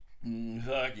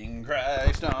Fucking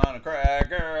Christ on a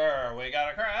cracker. We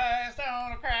got a Christ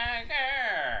on a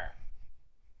cracker.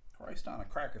 Christ on a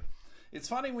cracker. It's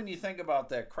funny when you think about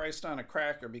that, Christ on a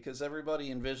cracker, because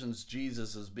everybody envisions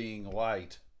Jesus as being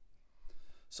white.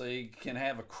 So you can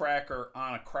have a cracker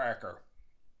on a cracker.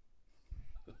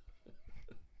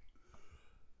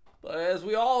 But as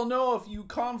we all know, if you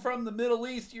come from the Middle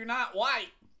East, you're not white.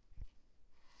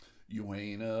 You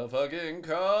ain't a fucking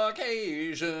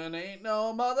Caucasian, ain't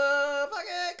no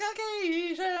motherfucking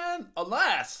Caucasian.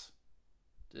 Unless,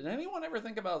 did anyone ever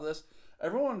think about this?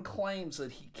 Everyone claims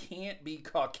that he can't be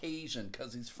Caucasian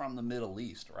because he's from the Middle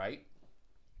East, right?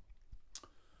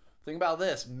 Think about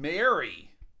this.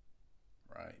 Mary,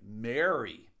 right?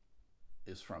 Mary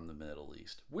is from the Middle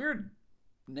East. Weird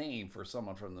name for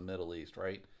someone from the Middle East,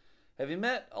 right? Have you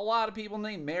met a lot of people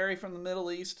named Mary from the Middle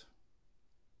East?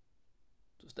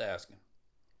 Just asking.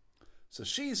 So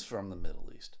she's from the Middle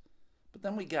East. But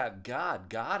then we got God.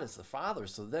 God is the Father.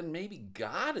 So then maybe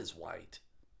God is white.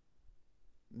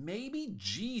 Maybe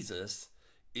Jesus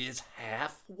is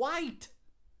half white.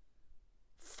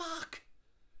 Fuck.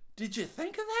 Did you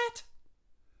think of that?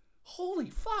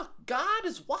 Holy fuck. God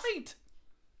is white.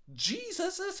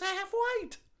 Jesus is half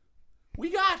white. We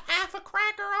got half a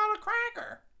cracker on a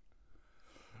cracker.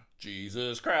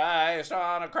 Jesus Christ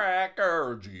on a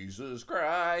cracker. Jesus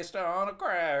Christ on a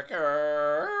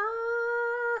cracker.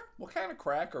 What kind of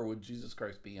cracker would Jesus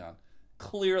Christ be on?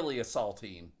 Clearly a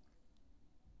saltine.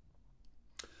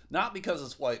 Not because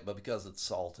it's white, but because it's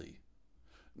salty.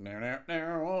 Hey,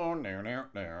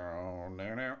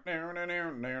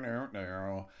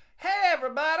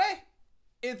 everybody!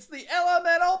 It's the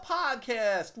Elemental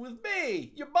Podcast with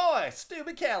me, your boy, Stu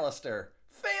McAllister.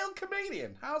 Failed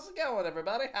comedian. How's it going,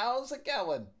 everybody? How's it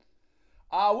going?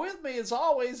 With me, as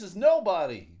always, is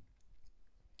nobody.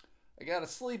 I got a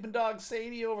sleeping dog,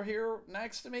 Sadie, over here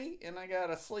next to me, and I got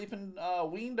a sleeping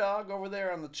ween dog over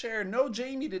there on the chair. No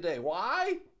Jamie today.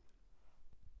 Why?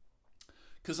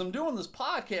 Because I'm doing this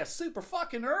podcast super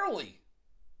fucking early.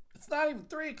 It's not even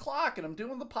 3 o'clock, and I'm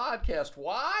doing the podcast.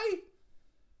 Why?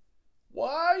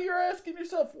 Why? You're asking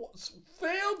yourself,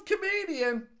 failed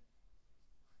comedian.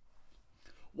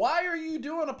 Why are you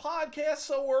doing a podcast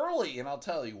so early? And I'll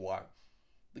tell you why.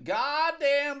 The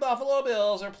goddamn Buffalo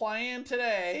Bills are playing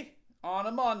today on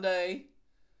a Monday.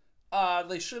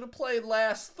 They should have played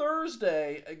last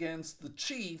Thursday against the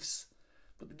Chiefs,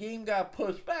 but the game got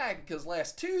pushed back because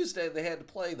last Tuesday they had to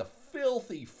play the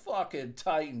filthy fucking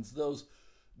Titans, those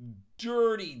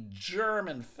dirty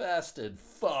German-fested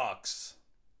fucks.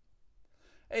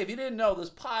 Hey, if you didn't know, this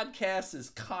podcast is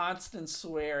constant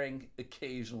swearing,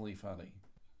 occasionally funny.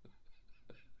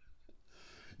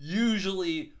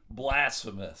 Usually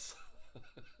blasphemous.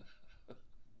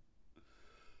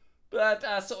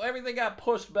 But so everything got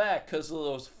pushed back because of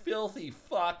those filthy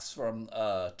fucks from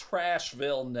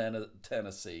Trashville,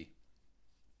 Tennessee.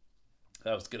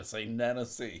 I was going to say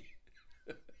Tennessee.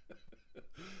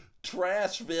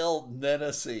 Trashville,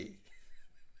 Tennessee.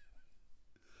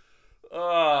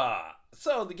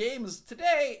 So the game is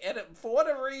today, and for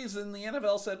whatever reason, the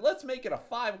NFL said, let's make it a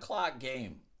 5 o'clock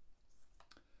game.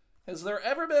 Has there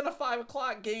ever been a 5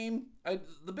 o'clock game?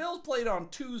 The Bills played on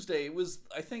Tuesday.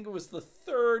 I think it was the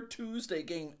third Tuesday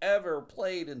game ever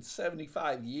played in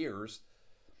 75 years.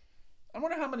 I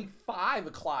wonder how many 5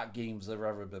 o'clock games have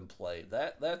ever been played.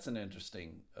 That's an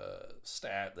interesting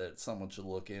stat that someone should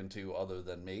look into other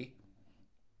than me.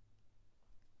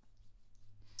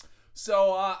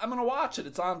 So I'm going to watch it.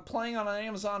 It's playing on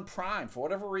Amazon Prime. For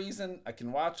whatever reason, I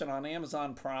can watch it on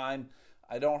Amazon Prime.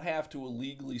 I don't have to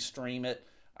illegally stream it.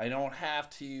 I don't have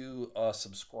to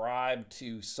subscribe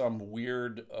to some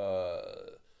weird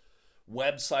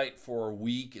website for a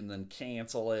week and then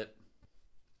cancel it.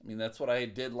 I mean, that's what I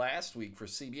did last week for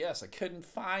CBS. I couldn't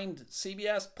find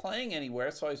CBS playing anywhere,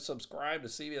 so I subscribed to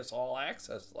CBS All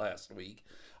Access last week.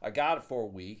 I got it for a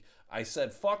week. I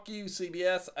said, fuck you,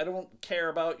 CBS. I don't care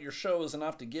about your shows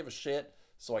enough to give a shit.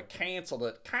 So I canceled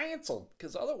it.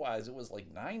 Because otherwise it was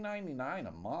like $9.99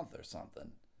 a month or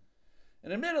something.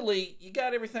 And admittedly, you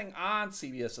got everything on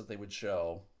CBS that they would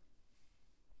show.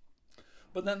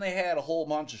 But then they had a whole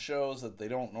bunch of shows that they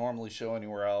don't normally show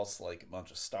anywhere else, like a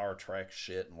bunch of Star Trek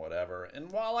shit and whatever.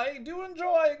 And while I do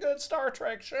enjoy a good Star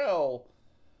Trek show,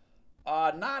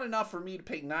 not enough for me to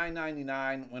pay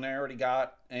 $9.99 when I already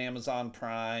got Amazon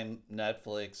Prime,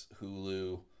 Netflix,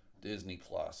 Hulu, Disney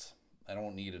Plus. I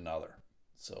don't need another.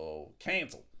 So,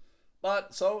 canceled.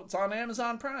 But, so it's on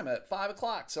Amazon Prime at 5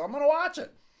 o'clock, so I'm going to watch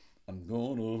it. I'm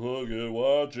gonna fucking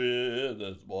watch it.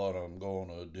 That's what I'm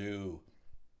gonna do.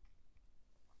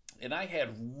 And I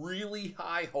had really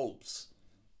high hopes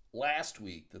last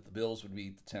week that the Bills would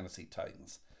beat the Tennessee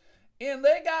Titans. And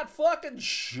they got fucking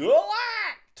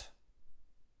shellacked.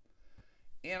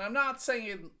 And I'm not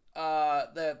saying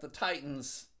that the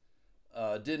Titans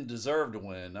didn't deserve to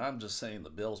win. I'm just saying the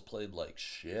Bills played like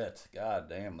shit. God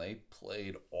damn, they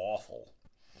played awful.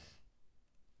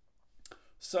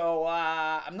 So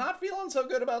I'm not feeling so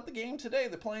good about the game today.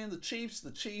 They're playing the Chiefs.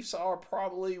 The Chiefs are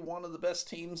probably one of the best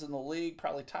teams in the league,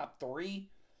 probably top 3.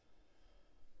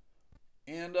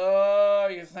 And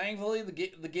thankfully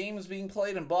the game is being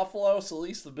played in Buffalo, so at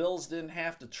least the Bills didn't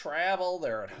have to travel.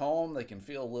 They're at home. They can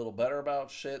feel a little better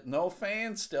about shit. No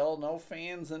fans still. No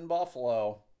fans in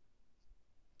Buffalo.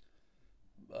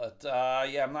 But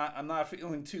yeah, I'm not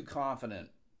feeling too confident.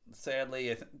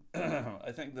 Sadly,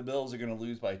 I think the Bills are going to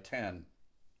lose by 10.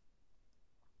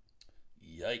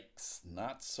 Yikes,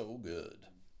 not so good.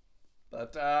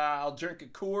 But I'll drink a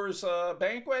Coors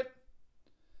Banquet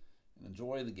and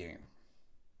enjoy the game.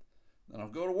 Then I'll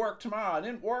go to work tomorrow. I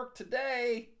didn't work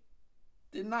today.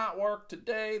 Did not work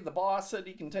today. The boss said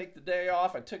he can take the day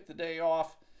off. I took the day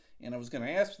off, and I was going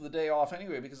to ask for the day off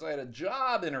anyway because I had a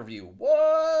job interview.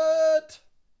 What?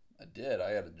 I did. I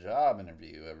had a job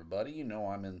interview, everybody. You know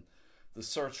I'm in the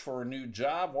search for a new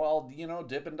job. Well,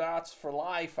 Dippin' Dots for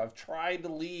life. I've tried to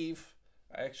leave.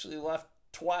 I actually left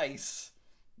twice,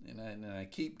 and I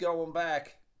keep going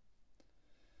back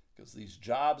because these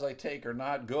jobs I take are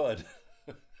not good.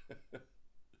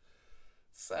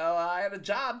 So I had a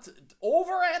job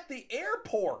over at the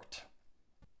airport,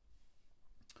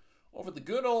 over the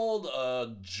good old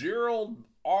Gerald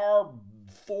R.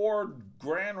 Ford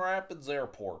Grand Rapids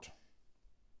Airport.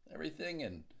 Everything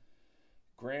in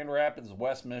Grand Rapids,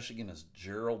 West Michigan is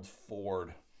Gerald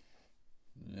Ford.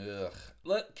 Ugh.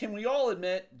 Can we all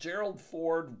admit Gerald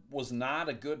Ford was not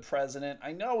a good president?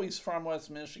 I know he's from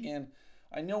West Michigan.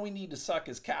 I know we need to suck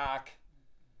his cock.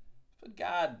 But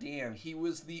goddamn, he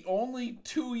was the only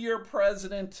 2-year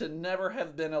president to never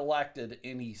have been elected,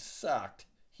 and he sucked.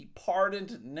 He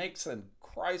pardoned Nixon.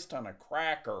 Christ on a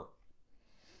cracker.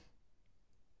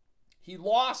 He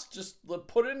lost, just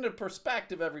put it into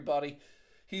perspective, everybody.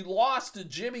 He lost to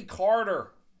Jimmy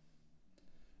Carter,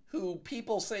 who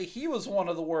people say he was one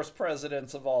of the worst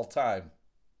presidents of all time.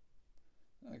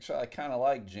 Actually, I kind of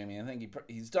like Jimmy. I think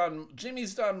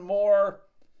Jimmy's done more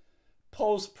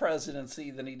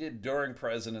post-presidency than he did during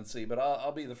presidency, but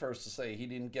I'll be the first to say he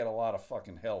didn't get a lot of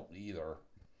fucking help either.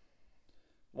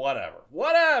 Whatever.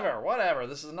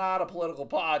 This is not a political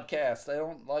podcast. I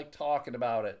don't like talking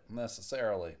about it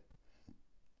necessarily.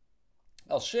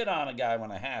 I'll shit on a guy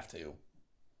when I have to.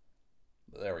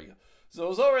 But there we go. So I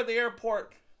was over at the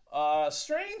airport.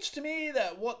 Strange to me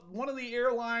that one of the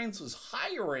airlines was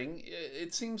hiring.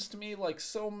 It seems to me like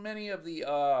so many of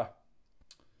the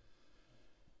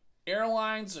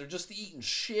airlines are just eating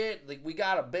shit. Like, we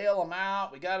gotta bail them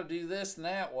out. We gotta do this and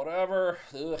that, whatever.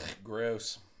 Ugh,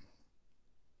 gross.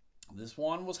 This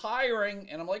one was hiring,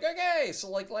 and I'm like, okay. So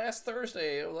like last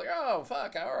Thursday, I was like, oh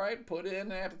fuck, all right, put in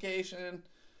an application.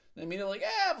 They immediately like,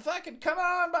 yeah, fucking come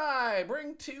on by.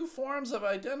 Bring 2 forms of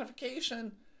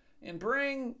identification and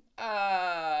bring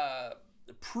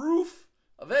proof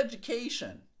of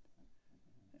education.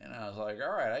 And I was like,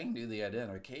 all right, I can do the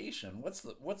identification. What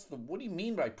do you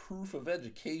mean by proof of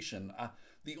education?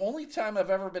 The only time I've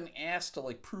ever been asked to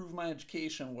like prove my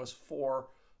education was for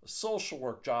a social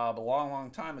work job a long, long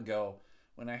time ago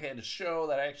when I had to show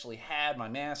that I actually had my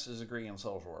master's degree in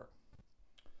social work.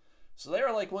 So they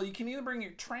were like, well, you can either bring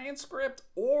your transcript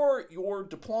or your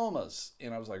diplomas.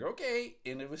 And I was like, okay.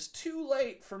 And it was too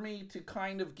late for me to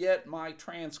kind of get my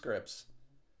transcripts.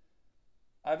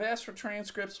 I've asked for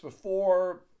transcripts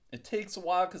before. It takes a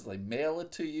while because they mail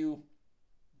it to you.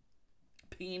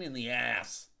 Pain in the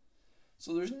ass.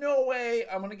 So there's no way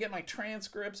I'm going to get my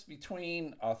transcripts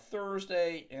between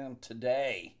Thursday and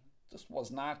today. Just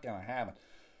was not going to happen.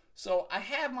 So I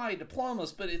have my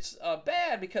diplomas, but it's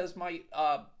bad because my...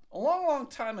 a long, long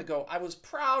time ago, I was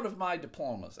proud of my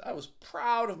diplomas. I was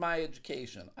proud of my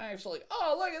education. I actually,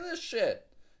 oh, look at this shit.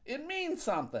 It means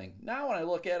something. Now when I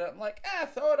look at it, I'm like,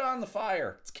 throw it on the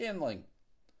fire. It's kindling.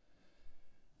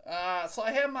 So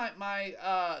I have my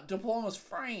diplomas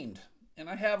framed. And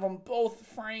I have them both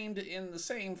framed in the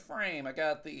same frame. I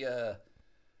got the,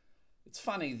 it's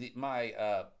funny,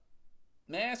 my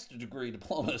master's degree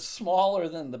diploma is smaller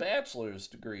than the bachelor's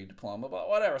degree diploma, but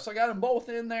whatever. So I got them both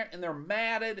in there, and they're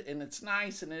matted, and it's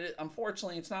nice. And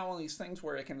unfortunately, it's not one of these things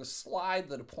where I can just slide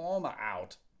the diploma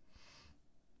out.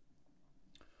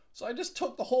 So I just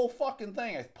took the whole fucking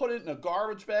thing. I put it in a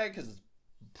garbage bag because it's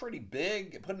pretty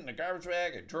big. I put it in a garbage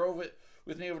bag. I drove it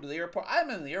with me over to the airport. I haven't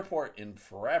been in the airport in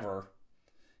forever,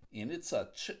 and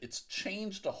it's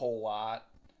changed a whole lot.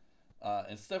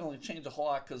 It's definitely changed a whole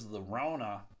lot because of the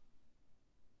Rona.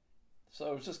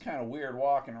 So it was just kind of weird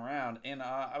walking around. And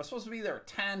I was supposed to be there at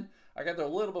 10. I got there a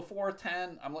little before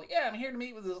 10. I'm like, yeah, I'm here to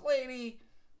meet with this lady.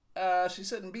 She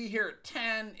said, and be here at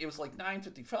 10. It was like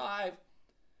 9:55.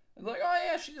 And like, oh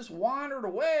yeah, she just wandered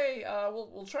away.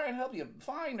 We'll try and help you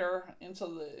find her. And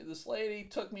so this lady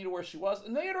took me to where she was,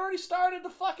 and they had already started the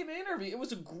fucking interview. It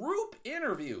was a group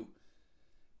interview.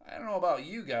 I don't know about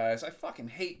you guys. I fucking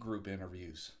hate group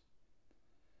interviews.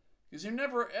 Because you're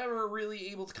never ever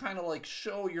really able to kind of like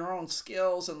show your own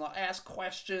skills and ask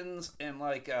questions. And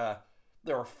like,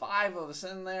 there were 5 of us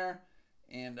in there.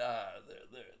 And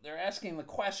they're asking the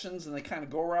questions, and they kind of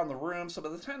go around the room. So by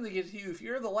the time they get to you, if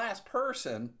you're the last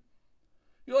person,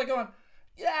 you're like going,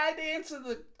 yeah, I'd answer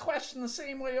the question the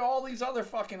same way all these other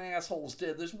fucking assholes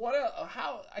did.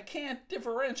 How I can't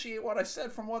differentiate what I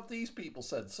said from what these people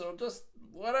said. So just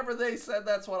whatever they said,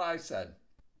 that's what I said.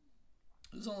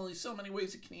 There's only so many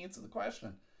ways you can answer the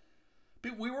question.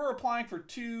 But we were applying for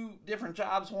 2 different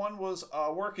jobs. One was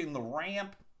working the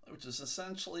ramp, which is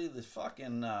essentially the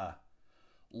fucking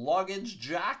luggage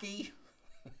jockey,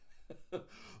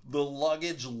 the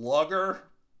luggage lugger.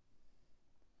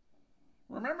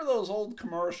 Remember those old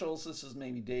commercials? This is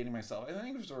maybe dating myself. I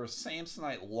think it was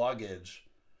Samsonite luggage,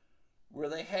 where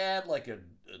they had like a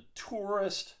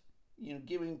tourist,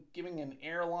 giving an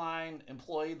airline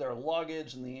employee their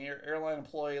luggage, and the airline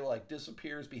employee like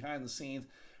disappears behind the scenes,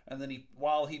 and then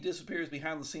while he disappears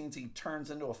behind the scenes, he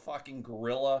turns into a fucking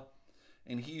gorilla.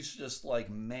 And he's just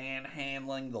like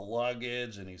manhandling the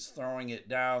luggage, and he's throwing it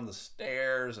down the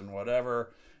stairs and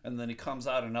whatever. And then he comes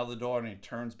out another door, and he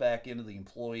turns back into the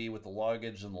employee with the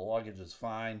luggage, and the luggage is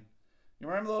fine. You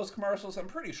remember those commercials? I'm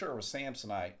pretty sure it was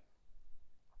Samsonite.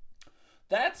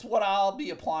 That's what I'll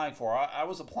be applying for. I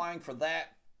was applying for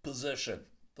that position,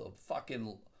 the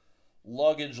fucking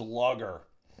luggage lugger.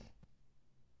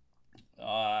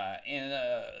 And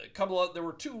there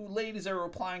were 2 ladies that were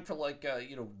applying for like,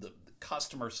 the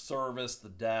customer service, the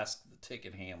desk, the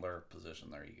ticket handler position.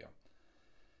 There you go.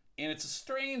 And it's a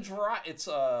strange variety. It's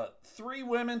 3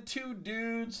 women, 2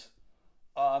 dudes.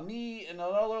 Me and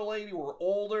another lady were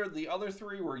older. The other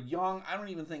 3 were young. I don't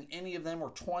even think any of them were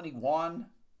 21.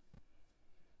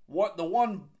 The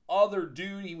one other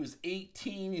dude, he was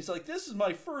 18. He's like, this is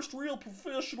my first real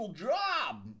professional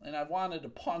job. And I wanted to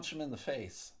punch him in the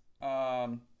face.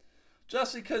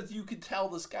 Just because you could tell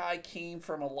this guy came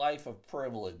from a life of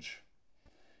privilege.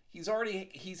 He's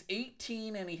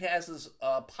 18, and he has his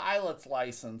pilot's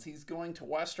license. He's going to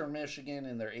Western Michigan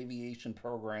in their aviation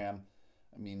program.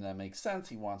 I mean, that makes sense.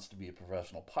 He wants to be a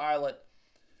professional pilot.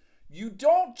 You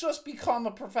don't just become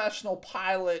a professional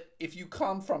pilot if you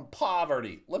come from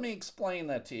poverty. Let me explain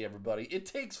that to you, everybody. It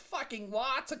takes fucking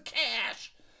lots of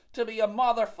cash to be a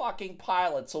motherfucking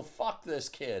pilot, so fuck this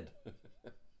kid.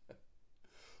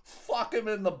 Fuck him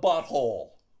in the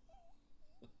butthole.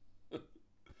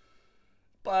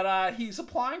 But he's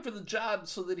applying for the job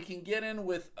so that he can get in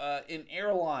with an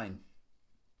airline.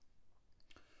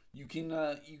 You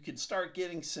can start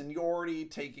getting seniority,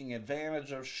 taking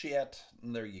advantage of shit,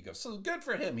 and there you go. So good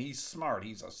for him. He's smart.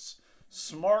 He's a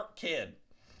smart kid.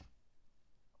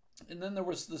 And then there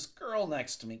was this girl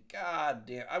next to me. God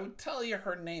damn. I would tell you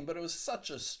her name, but it was such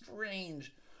a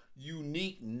strange,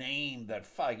 unique name that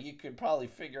you could probably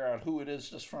figure out who it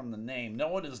is just from the name. No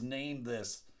one has named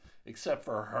this except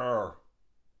for her.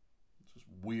 It's just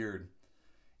weird.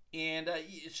 And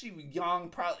she was young,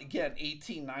 probably, again,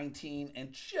 18, 19,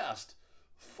 and just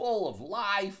full of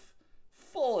life,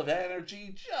 full of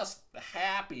energy, just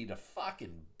happy to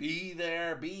fucking be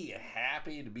there, be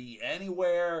happy to be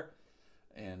anywhere.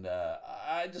 And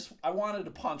I wanted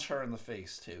to punch her in the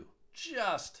face, too.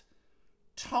 Just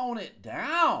tone it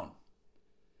down.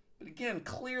 But again,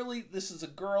 clearly, this is a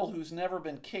girl who's never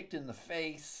been kicked in the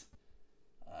face.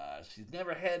 She's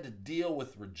never had to deal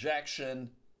with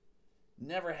rejection.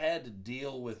 Never had to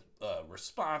deal with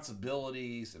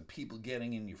responsibilities and people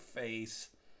getting in your face.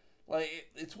 Like,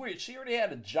 it's weird. She already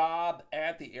had a job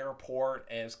at the airport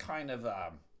as kind of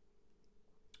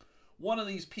one of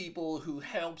these people who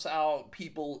helps out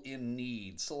people in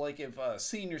need. So, like, if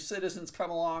senior citizens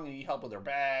come along and need help with their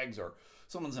bags, or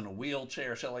someone's in a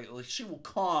wheelchair, she will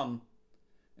come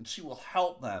and she will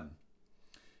help them.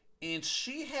 And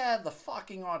she had the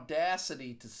fucking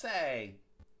audacity to say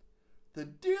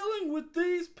that dealing with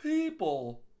these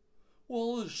people,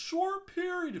 well, a short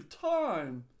period of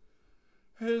time,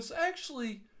 has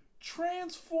actually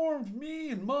transformed me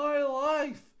and my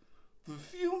life. The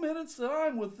few minutes that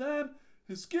I'm with them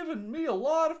has given me a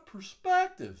lot of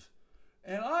perspective.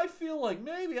 And I feel like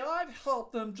maybe I've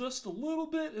helped them just a little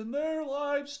bit in their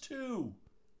lives too.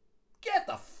 Get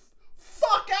the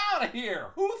fuck out of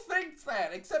here. Who thinks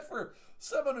that? Except for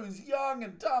someone who's young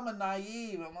and dumb and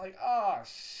naive. I'm like, oh,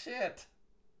 shit.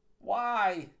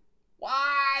 Why?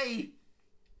 Why?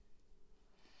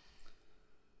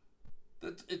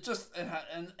 It just,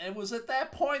 and it was at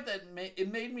that point that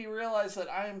it made me realize that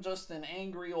I am just an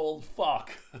angry old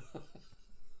fuck.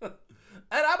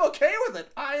 And I'm okay with it.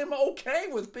 I am okay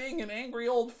with being an angry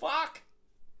old fuck.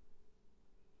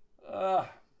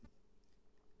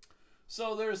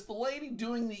 So there's the lady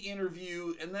doing the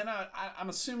interview, and then I'm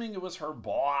assuming it was her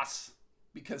boss,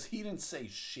 because he didn't say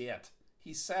shit.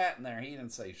 He sat in there, he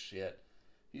didn't say shit.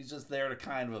 He's just there to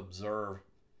kind of observe.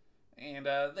 And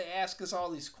they ask us all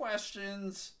these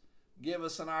questions, give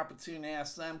us an opportunity to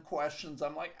ask them questions.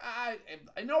 I'm like, I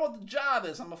know what the job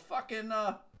is. I'm a fucking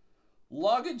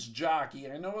luggage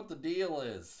jockey. I know what the deal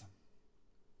is.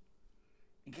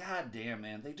 God damn,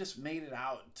 man. They just made it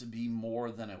out to be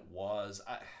more than it was.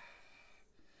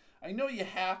 I know you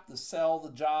have to sell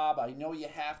the job. I know you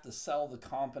have to sell the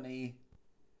company.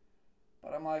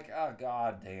 But I'm like, oh,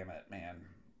 God damn it, man.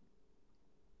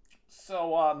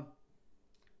 So,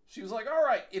 she was like, all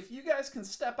right, if you guys can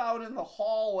step out in the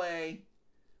hallway,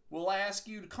 we'll ask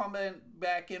you to come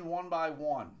back in one by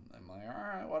one. I'm like,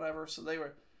 all right, whatever. So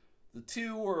the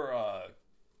two were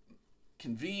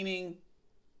convening,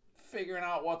 figuring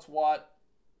out what's what,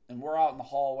 and we're out in the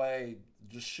hallway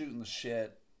just shooting the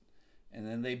shit. And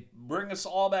then they bring us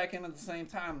all back in at the same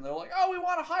time. And they're like, oh, we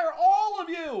want to hire all of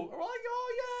you. And we're like,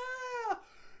 oh, yeah.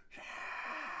 Yeah,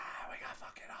 we got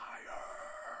fucking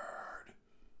hired.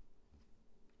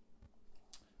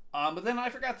 But then I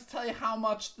forgot to tell you how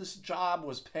much this job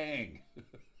was paying.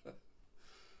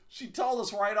 She told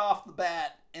us right off the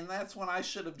bat, and that's when I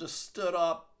should have just stood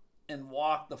up and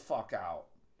walked the fuck out.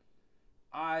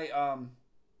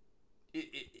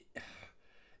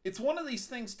 It's one of these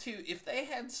things too. If they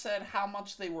had said how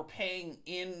much they were paying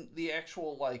in the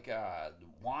actual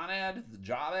want ad, the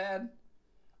job ad,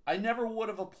 I never would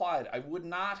have applied. I would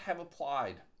not have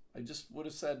applied. I just would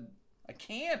have said, I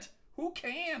can't. Who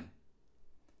can?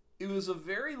 It was a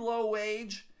very low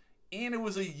wage, and it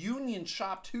was a union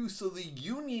shop too, so the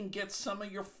union gets some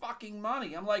of your fucking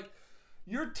money. I'm like,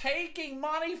 you're taking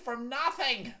money from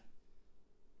nothing.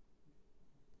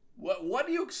 What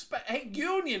do you expect? Hey,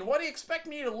 union, what do you expect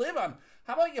me to live on?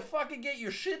 How about you fucking get your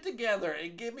shit together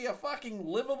and give me a fucking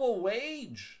livable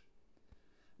wage?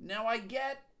 Now, I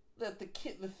get that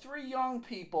the three young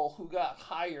people who got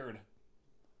hired,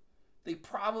 they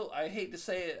probably, I hate to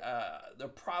say it,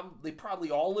 they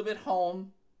probably all live at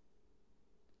home.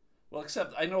 Well,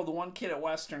 except I know the one kid at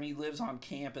Western, he lives on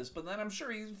campus, but then I'm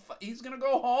sure he's going to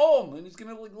go home and he's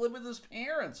going to live with his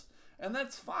parents. And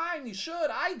that's fine. He should.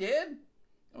 I did.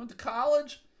 I went to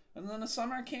college, and then the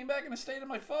summer I came back and I stayed with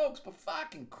my folks. But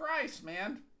fucking Christ,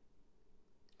 man.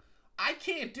 I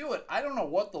can't do it. I don't know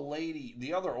what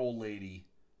the other old lady,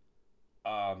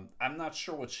 I'm not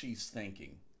sure what she's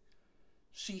thinking.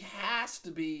 She has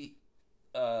to be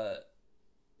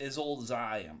as old as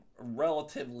I am,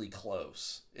 relatively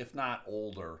close, if not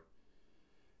older.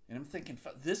 And I'm thinking,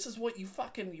 this is what you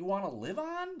want to live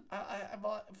on?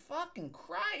 Fucking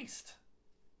Christ.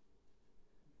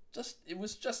 It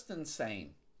was just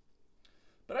insane.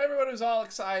 But everybody was all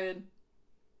excited.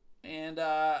 And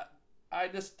I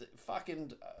just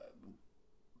fucking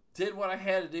did what I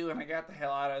had to do, and I got the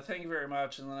hell out of it. Thank you very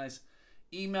much. And then I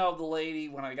emailed the lady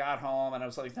when I got home, and I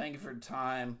was like, thank you for your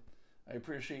time. I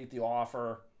appreciate the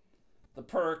offer. The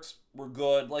perks were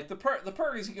good. Like, the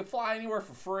perk is you can fly anywhere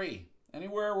for free.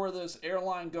 Anywhere where this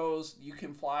airline goes, you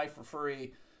can fly for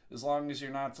free. As long as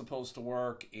you're not supposed to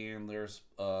work and there's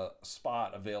a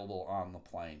spot available on the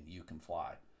plane, you can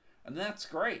fly. And that's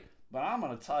great. But I'm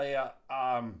going to tell you,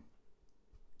 I'm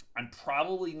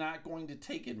probably not going to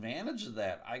take advantage of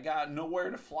that. I got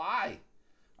nowhere to fly.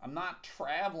 I'm not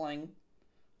traveling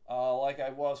like I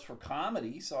was for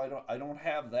comedy, so I don't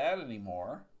have that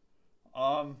anymore.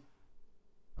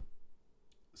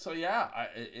 So yeah,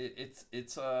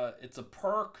 it's a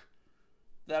perk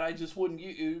that I just wouldn't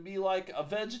use. It would be like a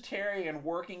vegetarian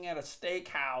working at a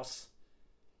steakhouse,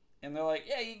 and they're like,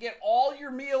 yeah, you get all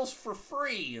your meals for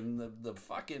free, and the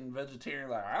fucking vegetarian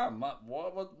like,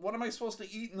 what am I supposed to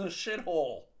eat in this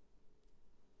shithole?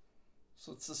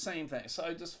 So it's the same thing. So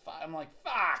I'm like,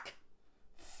 fuck.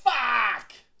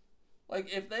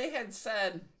 Like, if they had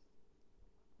said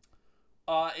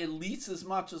at least as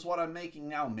much as what I'm making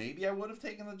now, maybe I would have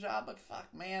taken the job, but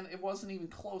fuck, man, it wasn't even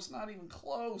close, not even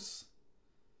close.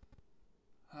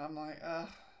 I'm like,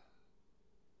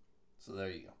 So there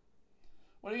you go.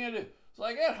 What are you gonna do? So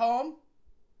I get home,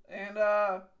 and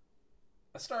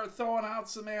I started throwing out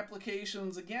some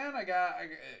applications again. I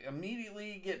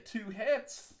immediately get 2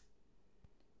 hits.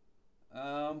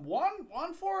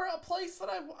 One for a place that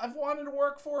I've wanted to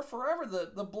work for forever,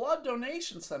 the Blood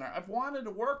Donation Center. I've wanted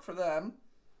to work for them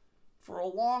for a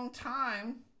long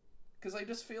time because I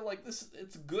just feel like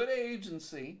it's a good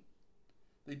agency.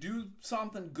 They do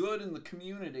something good in the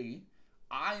community.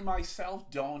 I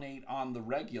myself donate on the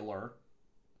regular.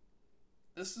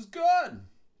 This is good.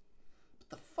 But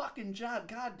the fucking job,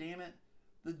 god damn it.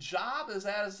 The job is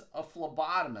as a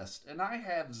phlebotomist, and I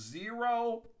have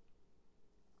zero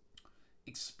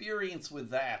experience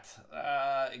with that,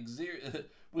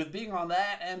 with being on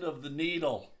that end of the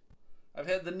needle. I've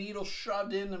had the needle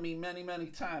shoved into me many, many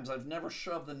times. I've never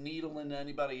shoved the needle into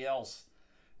anybody else.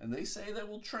 And they say they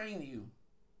will train you.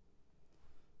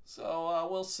 So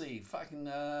we'll see. Fucking,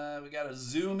 we got a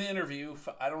Zoom interview.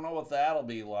 I don't know what that'll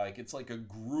be like. It's like a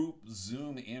group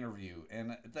Zoom interview.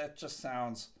 And that just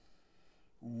sounds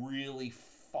really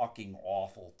fucking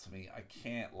awful to me. I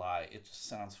can't lie. It just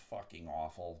sounds fucking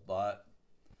awful. But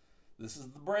this is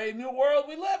the brave new world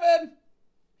we live in.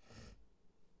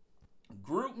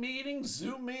 Group meetings,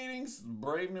 Zoom meetings,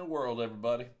 brave new world,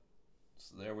 everybody.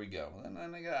 So there we go. And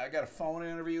then I got a phone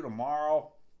interview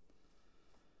tomorrow.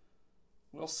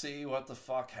 We'll see what the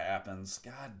fuck happens.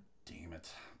 God damn it.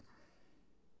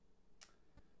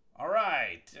 All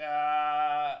right.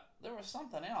 There was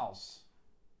something else.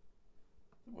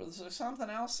 Was there something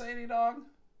else, Sadie Dog?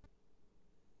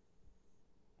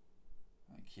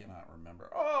 I cannot remember.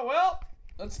 Oh, well,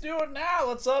 let's do it now.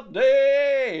 Let's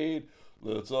update.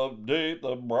 Let's update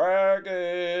the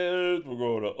brackets. We're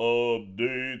going to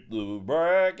update the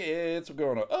brackets. We're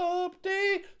going to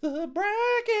update the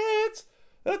brackets.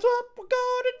 That's what we're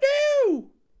going to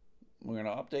do. We're going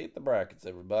to update the brackets,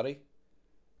 everybody.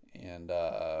 And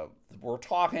we're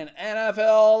talking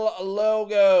NFL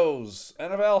logos,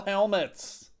 NFL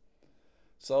helmets.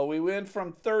 So we went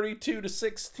from 32 to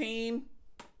 16.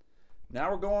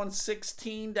 Now we're going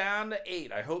 16 down to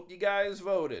 8. I hope you guys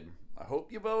voted. I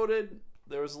hope you voted.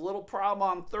 There was a little problem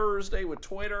on Thursday with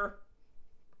Twitter.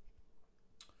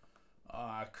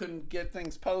 I couldn't get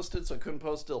things posted, so I couldn't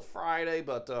post till Friday,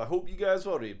 but I hope you guys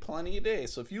voted. Plenty of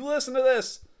days. So if you listen to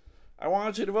this, I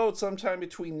want you to vote sometime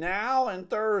between now and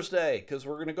Thursday, because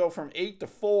we're going to go from 8 to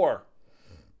 4.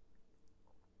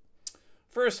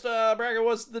 First bracket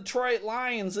was Detroit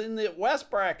Lions in the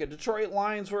West bracket. Detroit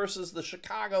Lions versus the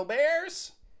Chicago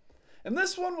Bears. And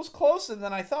this one was closer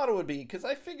than I thought it would be, because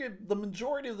I figured the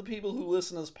majority of the people who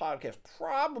listen to this podcast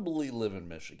probably live in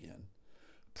Michigan.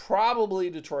 Probably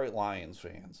Detroit Lions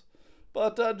fans.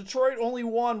 But Detroit only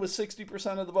won with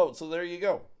 60% of the vote, so there you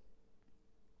go.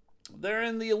 They're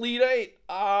in the Elite Eight.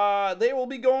 They will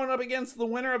be going up against the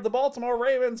winner of the Baltimore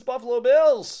Ravens, Buffalo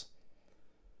Bills.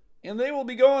 And they will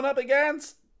be going up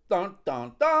against, the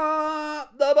Buffalo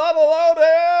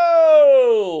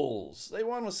Bills. They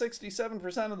won with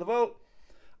 67% of the vote.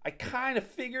 I kind of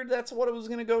figured that's what it was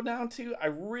going to go down to. I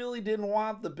really didn't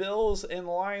want the Bills and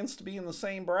the Lions to be in the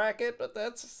same bracket, but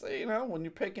that's, when you're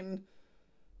picking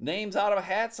names out of a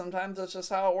hat, sometimes that's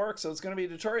just how it works. So it's going to be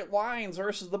Detroit Lions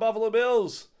versus the Buffalo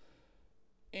Bills.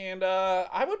 And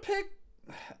I would pick,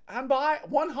 I'm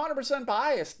 100%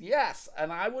 biased, yes,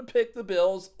 and I would pick the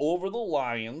Bills over the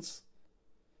Lions.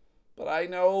 But I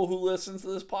know who listens to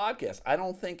this podcast. I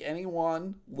don't think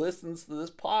anyone listens to this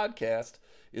podcast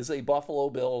is a Buffalo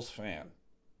Bills fan.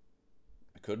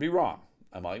 I could be wrong.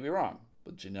 I might be wrong,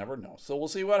 but you never know. So we'll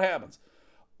see what happens.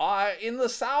 In the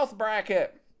South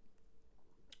bracket,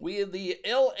 we had the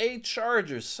LA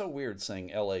Chargers. So weird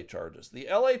saying LA Chargers. The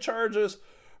LA Chargers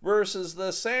versus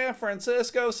the San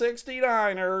Francisco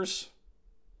 69ers.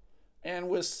 And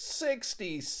with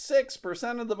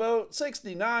 66% of the vote,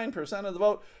 69% of the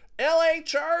vote, LA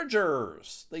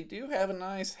Chargers. They do have a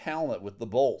nice helmet with the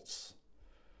bolts.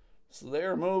 So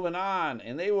they're moving on,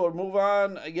 and they will move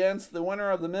on against the winner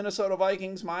of the Minnesota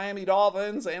Vikings, Miami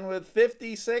Dolphins, and with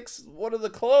 56, one of the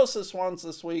closest ones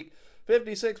this week,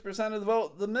 56% of the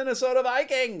vote, the Minnesota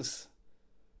Vikings,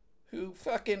 who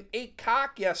fucking ate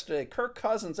cock yesterday. Kirk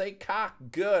Cousins ate cock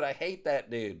good. I hate that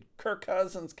dude. Kirk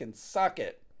Cousins can suck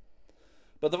it.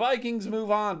 But the Vikings move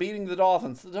on, beating the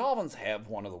Dolphins. The Dolphins have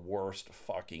one of the worst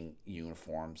fucking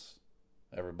uniforms.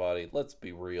 Everybody, let's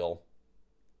be real.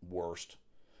 Worst.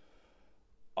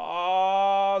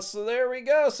 So there we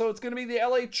go. So it's going to be the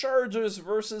LA Chargers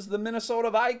versus the Minnesota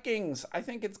Vikings. I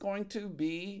think it's going to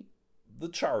be the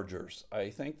Chargers. I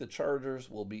think the Chargers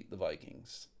will beat the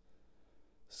Vikings.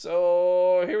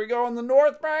 So here we go in the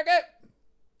North bracket.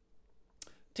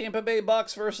 Tampa Bay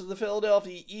Bucks versus the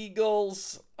Philadelphia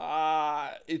Eagles.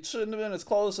 It shouldn't have been as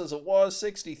close as it was.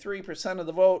 63% of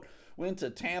the vote went to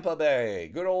Tampa Bay.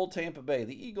 Good old Tampa Bay.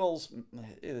 The Eagles,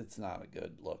 it's not a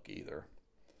good look either.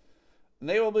 And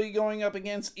they will be going up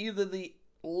against either the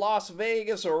Las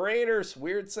Vegas Raiders.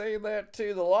 Weird saying that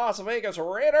too. The Las Vegas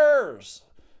Raiders.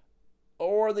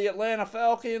 Or the Atlanta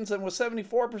Falcons. And with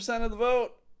 74% of the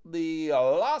vote, the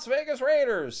Las Vegas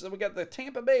Raiders. So we got the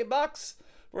Tampa Bay Bucks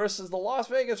versus the Las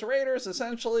Vegas Raiders.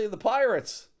 Essentially the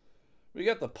Pirates. We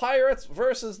got the Pirates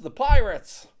versus the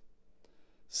Pirates.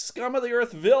 Scum of the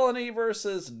earth villainy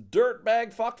versus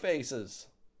dirtbag fuckfaces.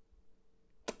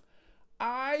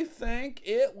 I think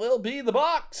it will be the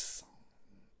Bucks.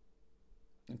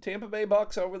 And Tampa Bay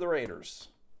Bucks over the Raiders.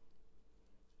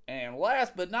 And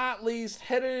last but not least,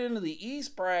 headed into the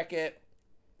East bracket.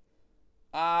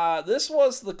 This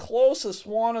was the closest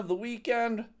one of the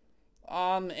weekend.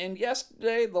 And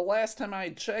yesterday, the last time I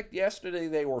checked, yesterday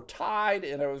they were tied,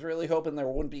 and I was really hoping there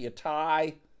wouldn't be a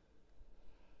tie.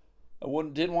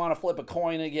 Didn't want to flip a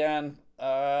coin again.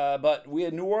 But we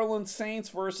had New Orleans Saints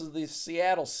versus the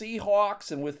Seattle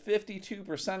Seahawks, and with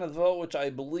 52% of the vote, which I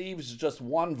believe is just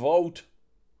one vote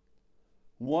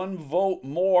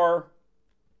more,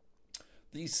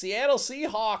 the Seattle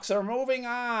Seahawks are moving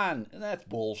on. And that's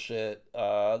bullshit.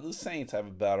 The Saints have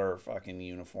a better fucking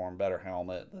uniform, better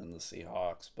helmet than the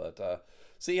Seahawks. But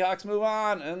Seahawks move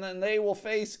on, and then they will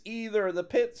face either the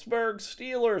Pittsburgh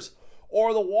Steelers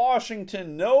or the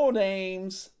Washington No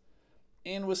Names.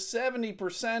 And with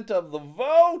 70% of the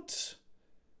vote,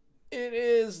 it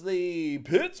is the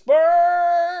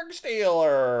Pittsburgh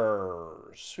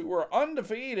Steelers, who were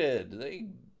undefeated. They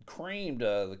creamed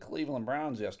the Cleveland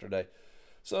Browns yesterday.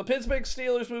 So Pittsburgh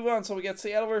Steelers move on. So we got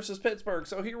Seattle versus Pittsburgh.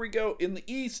 So here we go. In the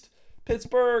East,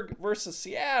 Pittsburgh versus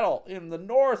Seattle. In the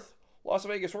North, Las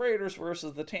Vegas Raiders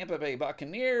versus the Tampa Bay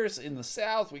Buccaneers. In the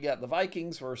South, we got the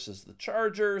Vikings versus the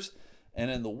Chargers. And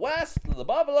in the West, the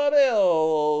Buffalo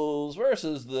Bills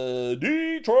versus the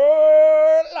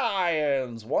Detroit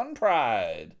Lions. One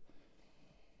pride.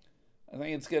 I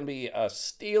think it's going to be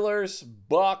Steelers,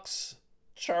 Bucks,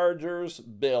 Chargers,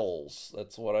 Bills.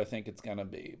 That's what I think it's going to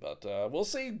be. But we'll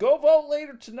see. Go vote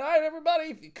later tonight, everybody,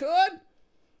 if you could.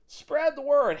 Spread the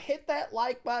word. Hit that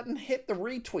like button. Hit the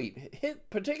retweet.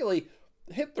 Particularly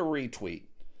hit the retweet.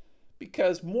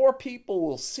 Because more people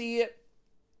will see it.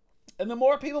 And the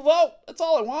more people vote, that's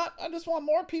all I want. I just want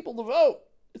more people to vote.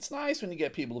 It's nice when you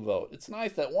get people to vote. It's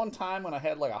nice that one time when I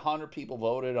had like 100 people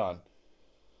voted on,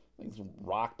 I think some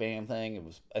rock band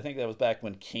thing. I think that was back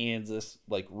when Kansas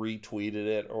like retweeted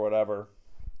it or whatever.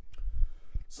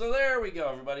 So there we go,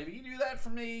 everybody. If you do that for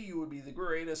me, you would be the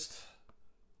greatest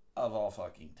of all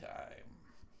fucking time.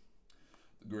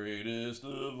 The greatest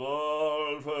of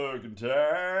all fucking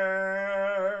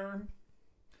time.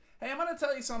 Hey, I'm going to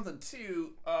tell you something,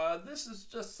 too. This is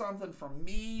just something from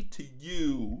me to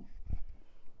you.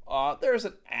 There's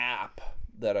an app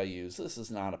that I use. This is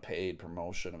not a paid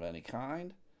promotion of any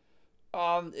kind.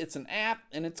 It's an app,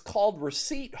 and it's called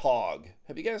Receipt Hog.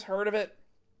 Have you guys heard of it?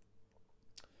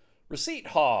 Receipt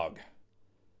Hog.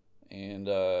 And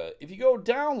if you go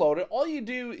download it, all you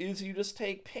do is you just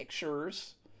take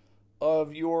pictures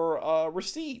of your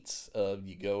receipts.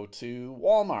 You go to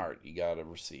Walmart, you got a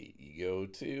receipt. You go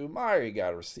to Meijer, you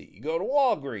got a receipt. You go to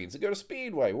Walgreens, you go to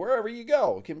Speedway, wherever you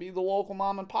go. It can be the local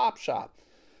mom and pop shop.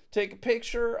 Take a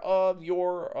picture of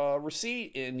your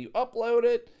receipt and you upload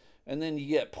it, and then you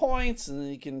get points, and then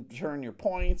you can turn your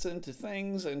points into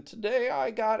things. And today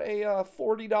I got a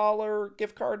 $40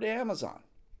 gift card to Amazon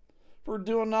for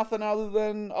doing nothing other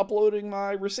than uploading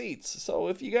my receipts. So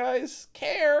if you guys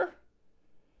care,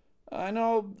 I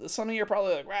know some of you are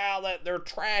probably like, wow, that they're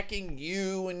tracking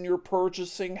you and your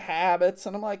purchasing habits.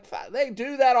 And I'm like, they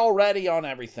do that already on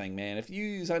everything, man. If you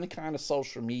use any kind of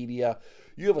social media,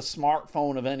 you have a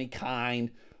smartphone of any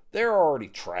kind, they're already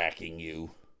tracking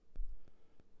you.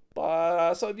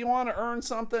 But so if you want to earn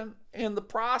something in the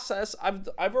process, I've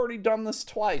already done this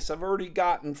twice. I've already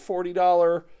gotten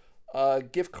 $40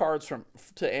 gift cards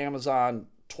to Amazon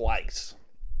twice.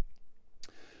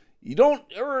 You don't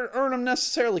earn them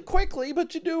necessarily quickly,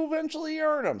 but you do eventually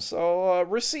earn them. So,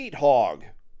 Receipt Hog.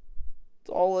 That's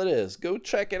all it is. Go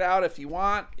check it out if you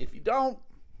want. If you don't,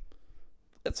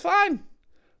 it's fine.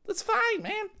 That's fine,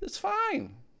 man. It's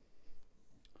fine.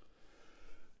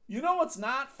 You know what's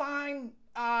not fine?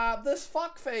 This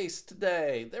fuckface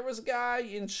today. There was a guy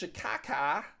in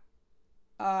Chicago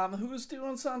who's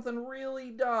doing something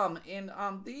really dumb. And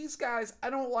these guys, I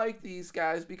don't like these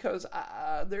guys because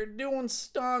they're doing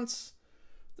stunts.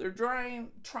 They're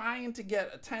trying to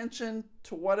get attention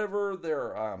to whatever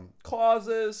their cause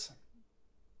is.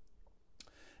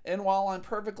 And while I'm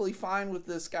perfectly fine with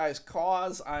this guy's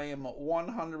cause, I am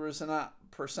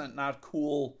 100% not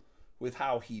cool with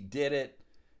how he did it.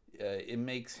 It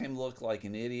makes him look like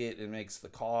an idiot. It makes the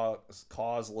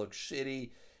cause look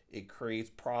shitty. It creates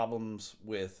problems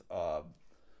with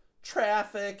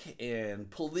traffic, and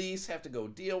police have to go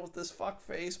deal with this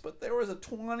fuckface. But there was a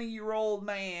 20-year-old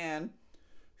man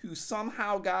who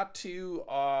somehow got to,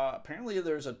 apparently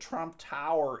there's a Trump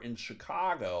Tower in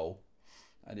Chicago.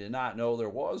 I did not know there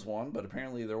was one, but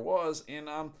apparently there was. And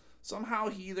somehow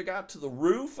he either got to the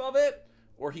roof of it,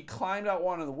 or he climbed out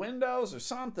one of the windows or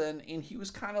something, and he was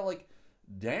kind of like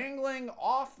dangling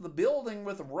off the building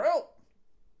with a rope.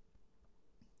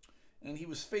 And he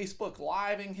was Facebook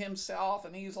Living himself,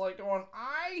 and he's like going,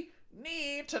 I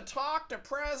need to talk to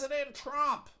President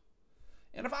Trump.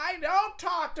 And if I don't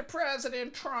talk to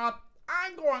President Trump,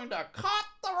 I'm going to cut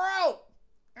the rope,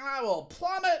 and I will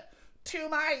plummet to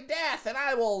my death, and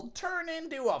I will turn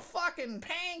into a fucking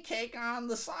pancake on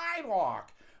the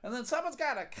sidewalk. And then someone's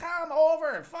got to come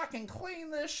over and fucking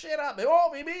clean this shit up. It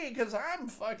won't be me, because I'm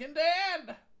fucking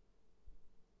dead.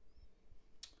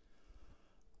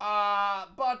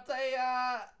 But they,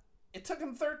 it took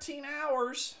them 13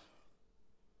 hours.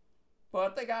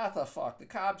 But they got the fuck. The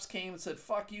cops came and said,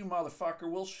 fuck you, motherfucker.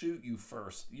 We'll shoot you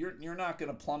first. You're not going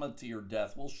to plummet to your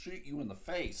death. We'll shoot you in the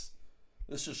face.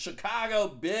 This is Chicago,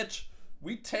 bitch.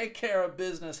 We take care of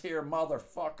business here,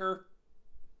 motherfucker.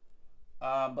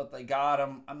 But they got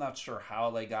him. I'm not sure how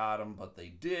they got him, but they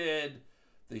did.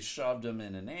 They shoved him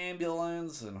in an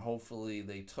ambulance, and hopefully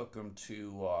they took him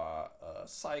to a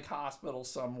psych hospital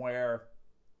somewhere.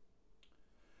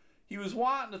 He was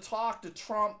wanting to talk to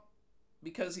Trump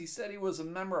because he said he was a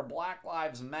member of Black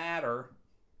Lives Matter,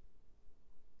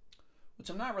 which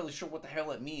I'm not really sure what the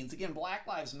hell it means. Again, Black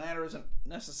Lives Matter isn't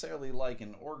necessarily like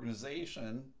an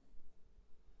organization,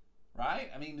 right?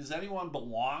 I mean, does anyone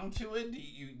belong to it? Do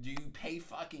you pay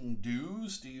fucking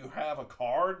dues? Do you have a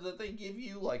card that they give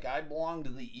you? Like, I belong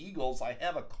to the Eagles. I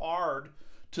have a card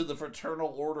to the Fraternal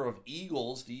Order of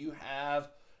Eagles. Do you have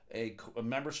a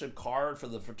membership card for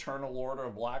the Fraternal Order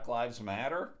of Black Lives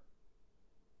Matter?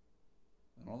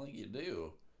 I don't think you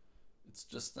do. It's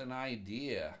just an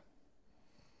idea.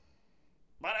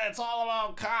 But it's all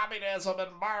about communism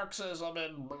and Marxism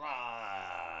and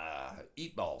blah.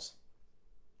 Eat balls.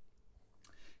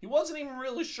 He wasn't even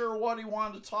really sure what he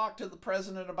wanted to talk to the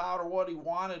president about or what he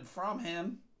wanted from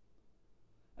him.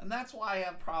 And that's why I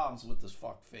have problems with this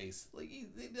fuckface. Like, he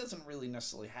doesn't really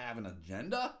necessarily have an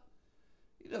agenda.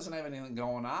 He doesn't have anything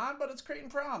going on, but it's creating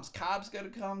problems. Cops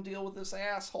got to come deal with this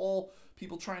asshole.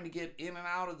 People trying to get in and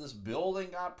out of this building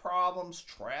got problems.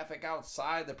 Traffic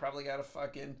outside, they probably got to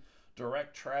fucking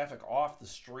direct traffic off the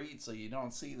street so you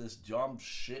don't see this dumb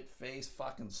shit-face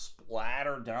fucking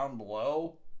splatter down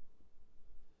below.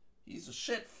 He's a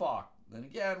shit fuck. And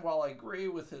again, while I agree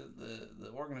with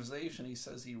the organization he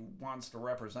says he wants to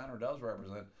represent or does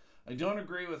represent, I don't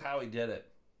agree with how he did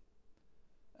it.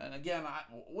 And again,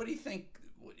 what do you think?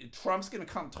 Trump's going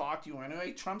to come talk to you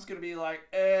anyway? Trump's going to be like,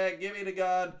 give me the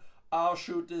gun. I'll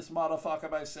shoot this motherfucker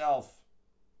myself.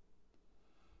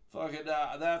 Fuck it,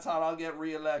 that's how I'll get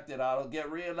reelected. I'll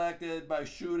get reelected by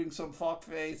shooting some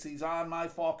fuckface. He's on my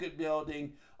fucking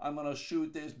building. I'm going to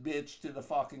shoot this bitch to the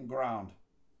fucking ground.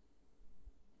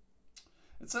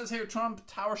 It says here, Trump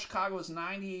Tower Chicago is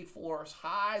 98 floors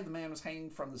high. The man was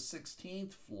hanging from the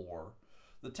 16th floor.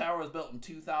 The tower was built in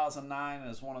 2009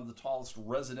 and is one of the tallest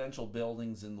residential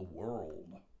buildings in the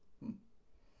world.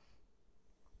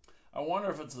 I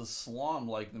wonder if it's a slum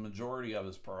like the majority of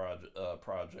his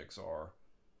projects are.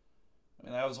 I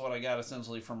mean, that was what I got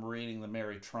essentially from reading the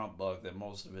Mary Trump book, that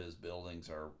most of his buildings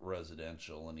are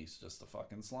residential and he's just a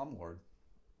fucking slumlord.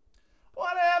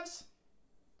 Whatevs!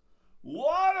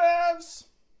 Whatevs!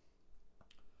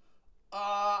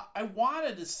 I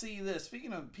wanted to see this.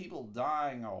 Speaking of people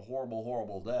dying a horrible,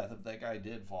 horrible death, if that guy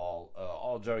did fall,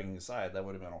 all joking aside, that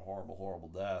would have been a horrible, horrible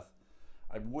death.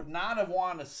 I would not have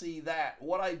wanted to see that.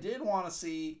 What I did want to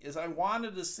see is I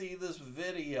wanted to see this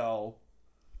video.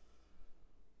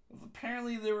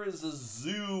 Apparently there is a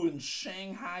zoo in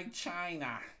Shanghai,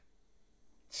 China.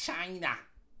 China.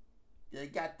 They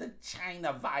got the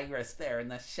China virus there in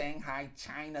the Shanghai,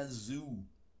 China Zoo.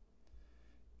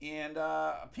 And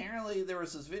apparently there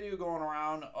was this video going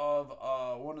around of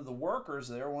one of the workers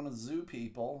there, one of the zoo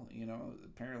people. You know,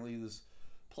 apparently this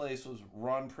place was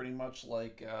run pretty much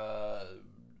like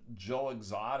Joe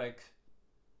Exotic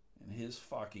and his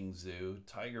fucking zoo,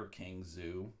 Tiger King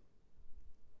Zoo.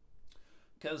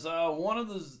 Because one of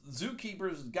the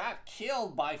zookeepers got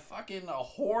killed by fucking a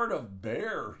horde of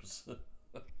bears.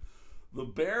 The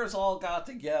bears all got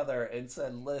together and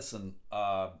said, listen,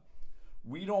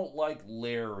 we don't like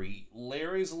Larry.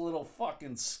 Larry's a little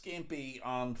fucking skimpy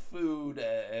on food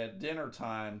at dinner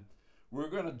time. We're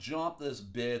going to jump this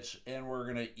bitch and we're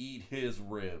going to eat his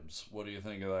ribs. What do you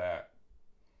think of that?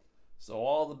 So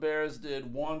all the bears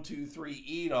did 1, 2, 3,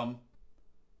 eat them.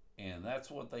 And that's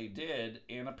what they did.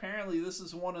 And apparently this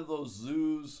is one of those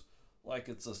zoos, like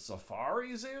it's a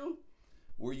safari zoo,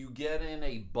 where you get in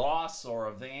a bus or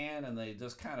a van and they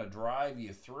just kind of drive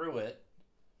you through it.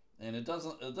 And it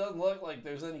doesn't look like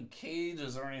there's any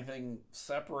cages or anything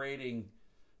separating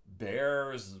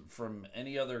bears from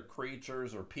any other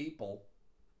creatures or people.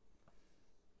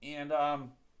 And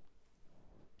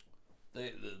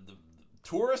the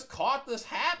tourists caught this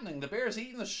happening. The bear's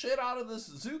eating the shit out of this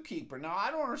zookeeper. Now,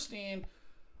 I don't understand.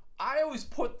 I always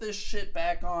put this shit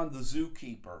back on the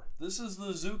zookeeper. This is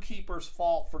the zookeeper's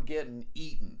fault for getting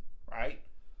eaten, right?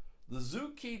 The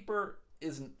zookeeper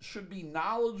should be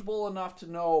knowledgeable enough to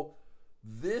know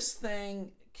this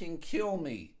thing can kill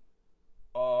me.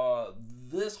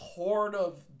 This horde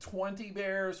of 20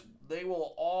 bears, they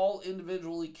will all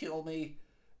individually kill me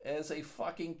as a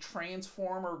fucking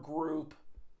transformer group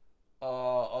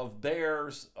of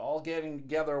bears all getting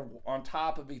together on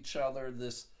top of each other.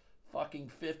 This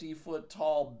fucking 50-foot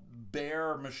tall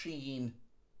bear machine.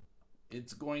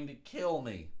 It's going to kill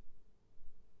me.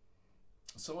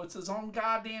 So it's his own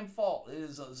goddamn fault. It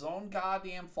is his own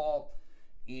goddamn fault.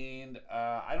 And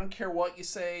I don't care what you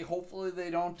say. Hopefully they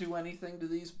don't do anything to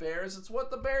these bears. It's what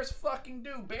the bears fucking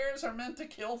do. Bears are meant to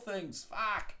kill things.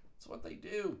 Fuck. It's what they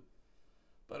do.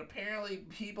 But apparently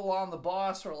people on the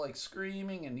bus were like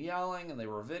screaming and yelling and they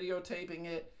were videotaping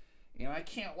it. And I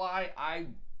can't lie,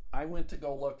 I went to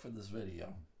go look for this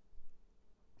video.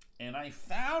 And I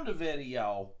found a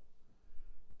video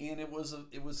and it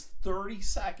was 30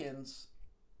 seconds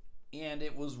and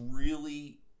it was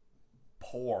really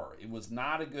poor. It was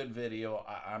not a good video.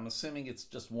 I'm assuming it's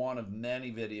just one of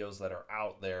many videos that are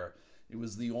out there. It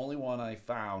was the only one I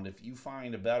found. If you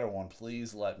find a better one,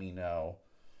 please let me know.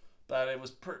 But it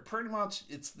was pretty much,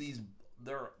 it's these,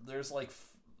 there's like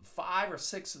 5 or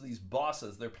 6 of these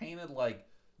buses. They're painted like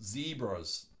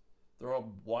zebras. They're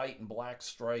all white and black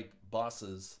striped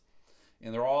buses.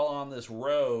 And they're all on this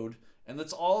road. And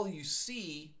that's all you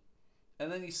see. And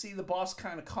then you see the bus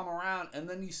kind of come around. And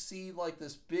then you see like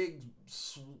this big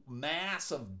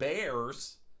mass of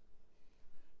bears.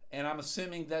 And I'm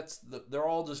assuming they're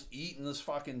all just eating this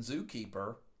fucking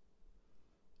zookeeper.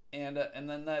 And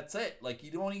then that's it. Like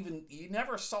you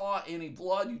never saw any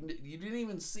blood. You didn't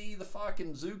even see the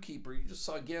fucking zookeeper. You just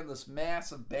saw again this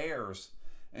mass of bears,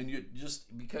 and you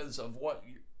just because of what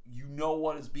you know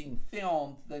what is being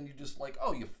filmed, then you just like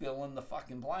you fill in the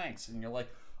fucking blanks, and you're like,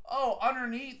 oh,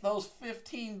 underneath those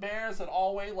 15 bears that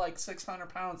all weigh like 600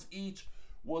 pounds each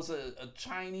was a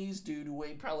Chinese dude who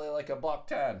weighed probably like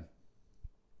 $110,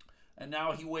 and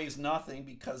now he weighs nothing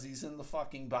because he's in the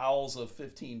fucking bowels of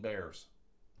 15 bears.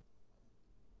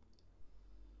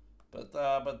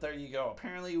 But there you go.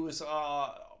 Apparently it was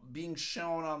being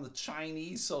shown on the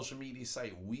Chinese social media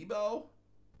site Weibo,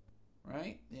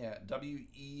 right? Yeah,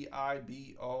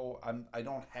 Weibo. I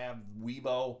don't have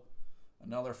Weibo,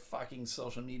 another fucking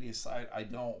social media site I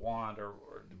don't want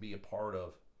or to be a part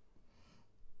of.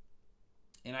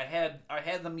 And I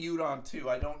had the mute on too.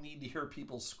 I don't need to hear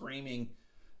people screaming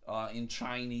in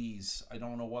Chinese. I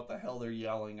don't know what the hell they're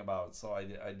yelling about, so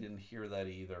I didn't hear that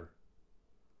either.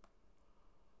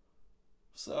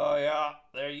 So yeah,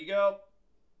 there you go.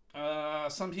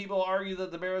 Some people argue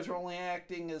that the bears are only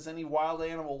acting as any wild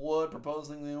animal would,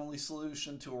 proposing the only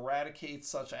solution to eradicate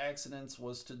such accidents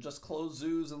was to just close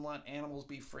zoos and let animals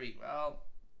be free. Well,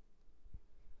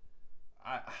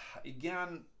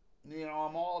 I'm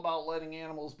all about letting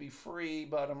animals be free,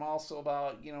 but I'm also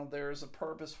about, there's a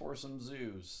purpose for some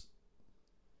zoos.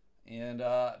 And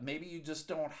maybe you just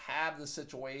don't have the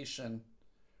situation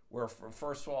where,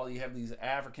 first of all, you have these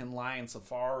African lion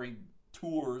safari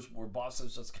tours where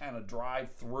buses just kind of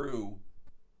drive through.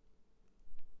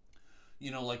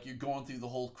 Like you're going through the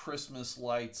whole Christmas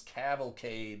lights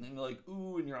cavalcade, and you're like,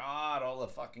 ooh, and you're at all the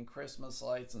fucking Christmas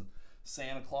lights and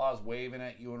Santa Claus waving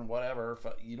at you and whatever.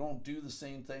 You don't do the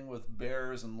same thing with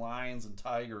bears and lions and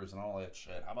tigers and all that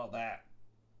shit. How about that?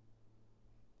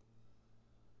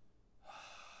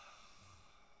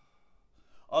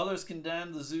 Others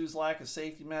condemned the zoo's lack of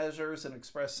safety measures and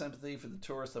expressed sympathy for the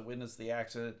tourists that witnessed the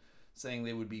accident, saying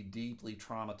they would be deeply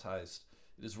traumatized.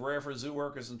 It is rare for zoo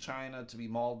workers in China to be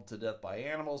mauled to death by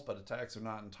animals, but attacks are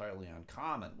not entirely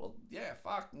uncommon. Well, yeah,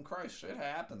 fucking Christ, shit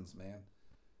happens, man.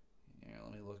 Yeah,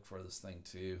 let me look for this thing,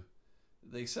 too.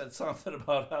 They said something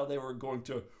about how they were going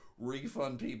to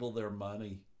refund people their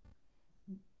money.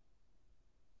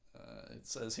 It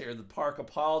says here, the park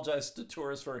apologized to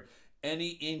tourists for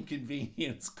any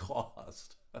inconvenience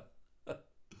caused.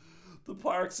 The The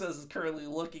park says it's currently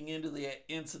looking into the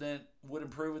incident, would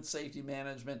improve its safety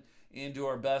management, and do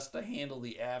our best to handle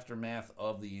the aftermath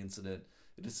of the incident.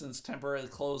 It has since temporarily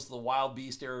closed the Wild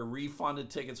Beast area, refunded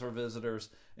tickets for visitors,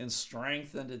 and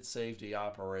strengthened its safety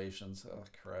operations. Oh,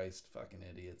 Christ, fucking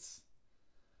idiots.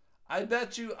 I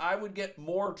bet you I would get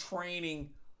more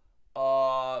training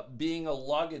being a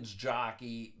luggage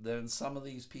jockey than some of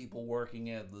these people working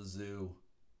at the zoo.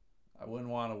 I wouldn't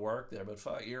want to work there, but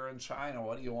fuck, you're in China.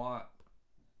 What do you want?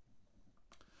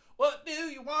 What do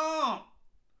you want?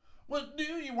 What do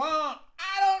you want?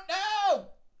 I don't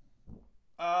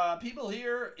know. People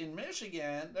here in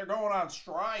Michigan, they're going on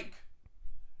strike.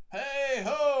 Hey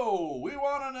ho, we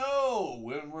want to know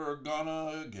when we're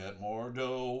gonna get more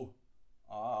dough.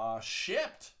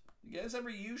 Shipped. You guys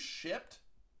ever use Shipped?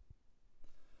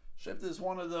 Shipped is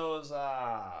one of those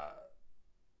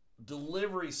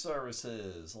delivery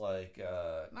services, like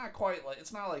not quite like,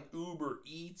 it's not like Uber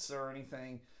Eats or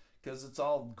anything, because it's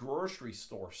all grocery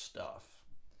store stuff.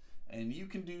 And you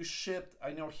can do Shipped.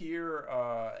 I know here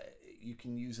you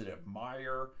can use it at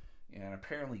Meijer, and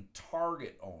apparently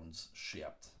Target owns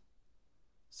Shipped.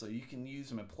 So you can use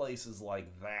them at places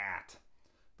like that.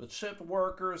 But Shipped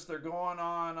workers, they're going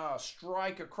on a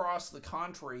strike across the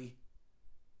country.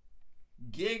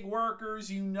 Gig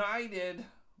Workers United.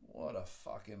 What a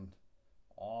fucking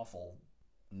awful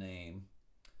name.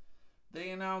 They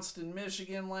announced in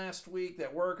Michigan last week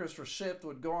that workers for Shipped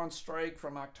would go on strike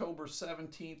from October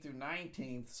 17th through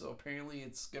 19th. So apparently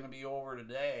it's going to be over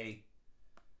today.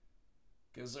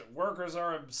 Because workers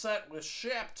are upset with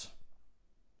Shipped.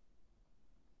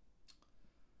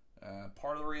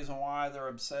 Part of the reason why they're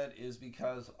upset is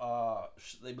because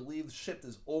they believe Shipped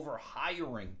is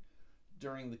over-hiring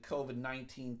during the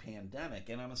COVID-19 pandemic.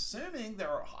 And I'm assuming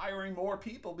they're hiring more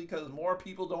people because more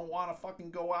people don't want to fucking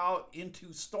go out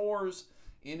into stores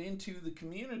and into the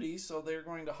community. So they're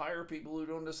going to hire people who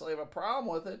don't necessarily have a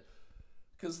problem with it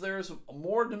because there's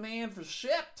more demand for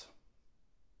Shipped.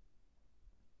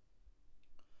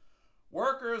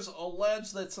 Workers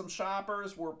allege that some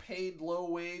shoppers were paid low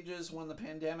wages when the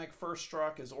pandemic first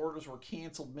struck, as orders were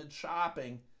canceled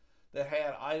mid-shopping that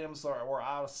had items that were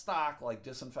out of stock, like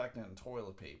disinfectant and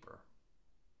toilet paper.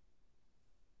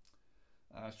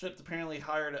 Shipped apparently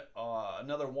hired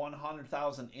another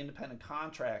 100,000 independent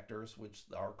contractors, which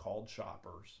are called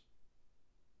shoppers,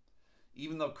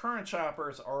 even though current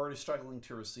shoppers are already struggling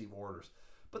to receive orders.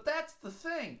 But that's the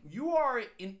thing. You are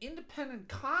an independent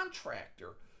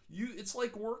contractor. It's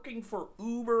like working for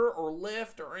Uber or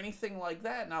Lyft or anything like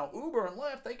that. Now, Uber and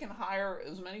Lyft, they can hire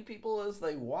as many people as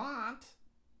they want.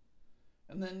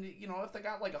 And then, if they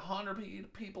got like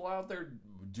 100 people out there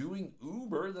doing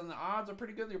Uber, then the odds are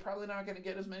pretty good you're probably not going to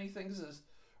get as many things as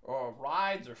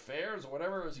rides or fares or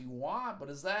whatever as you want. But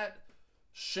is that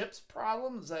Shipped's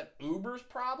problem? Is that Uber's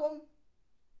problem?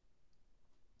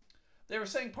 They were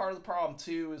saying part of the problem,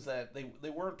 too, is that they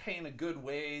weren't paying a good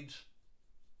wage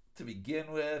to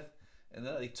begin with, and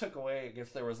then they took away, I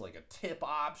guess there was like a tip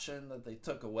option that they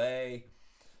took away,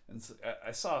 and so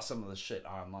I saw some of the shit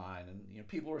online, and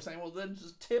people were saying, well, then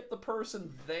just tip the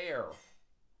person there,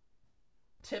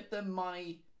 tip them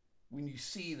money when you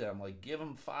see them, like give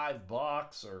them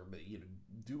 $5 or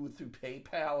do it through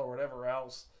PayPal or whatever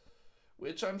else,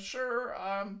 which I'm sure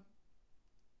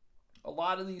a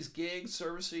lot of these gigs,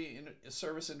 service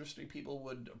industry people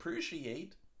would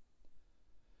appreciate.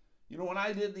 When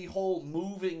I did the whole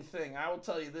moving thing, I will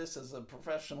tell you this, as a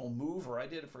professional mover, I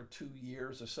did it for 2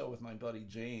 years or so with my buddy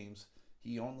James.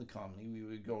 He owned the company. We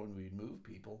would go and we'd move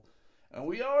people. And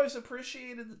we always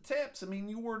appreciated the tips. I mean,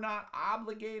 you were not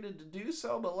obligated to do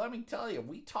so, but let me tell you,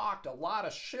 we talked a lot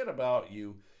of shit about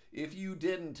you if you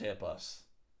didn't tip us.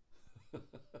 A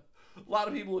lot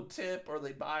of people would tip, or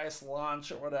they'd buy us lunch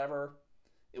or whatever.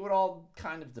 It would all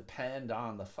kind of depend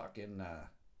on the fucking the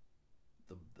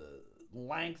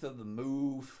length of the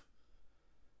move,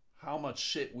 how much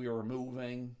shit we were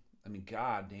moving. I mean,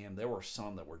 goddamn, there were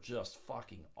some that were just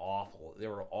fucking awful. They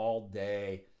were all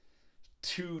day.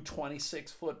 2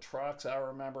 26-foot trucks, I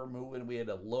remember moving. We had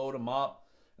to load them up,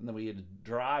 and then we had to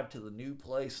drive to the new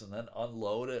place and then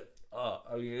unload it.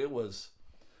 I mean,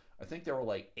 I think there were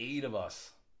like 8 of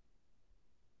us,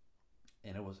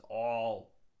 and it was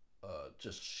all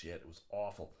just shit. It was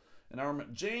awful. And I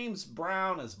remember James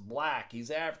Brown is black.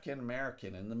 He's African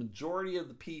American. And the majority of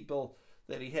the people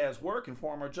that he has working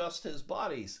for him are just his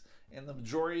buddies. And the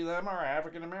majority of them are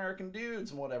African American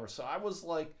dudes and whatever. So I was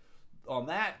like, on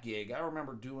that gig, I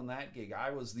remember doing that gig,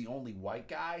 I was the only white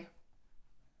guy.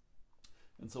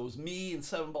 And so it was me and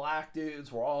 7 black dudes.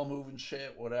 We're all moving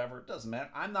shit, whatever. It doesn't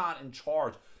matter. I'm not in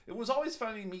charge. It was always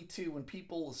funny to me, too, when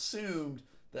people assumed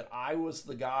that I was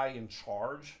the guy in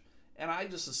charge. And I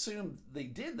just assumed they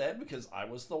did that because I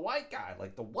was the white guy.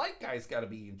 Like, the white guy's got to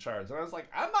be in charge. And I was like,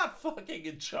 I'm not fucking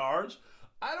in charge.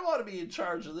 I don't want to be in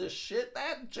charge of this shit.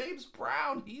 That James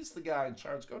Brown, he's the guy in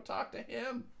charge. Go talk to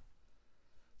him.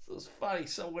 So it's funny.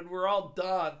 So when we're all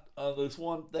done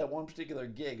on that one particular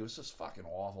gig, it was just fucking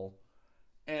awful.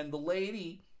 And the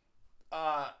lady,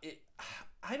 I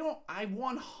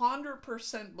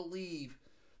 100% believe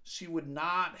she would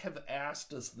not have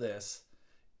asked us this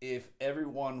if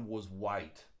everyone was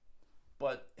white.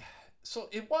 But so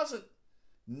it wasn't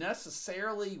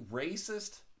necessarily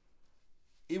racist.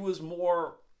 It was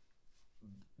more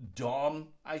dumb,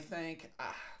 I think.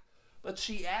 But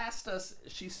she asked us,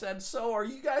 she said, so are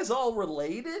you guys all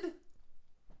related?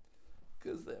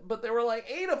 But there were like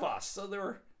 8 of us, so there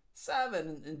were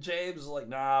 7. And James was like,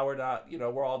 nah, we're not,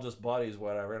 we're all just buddies,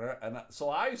 whatever. And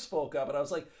so I spoke up and I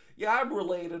was like, yeah, I'm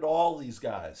related to all these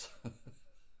guys.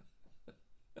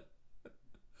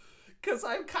 Because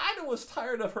I kind of was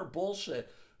tired of her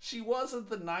bullshit. She wasn't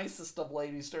the nicest of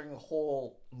ladies during the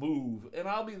whole move. And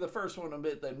I'll be the first one to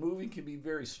admit that moving can be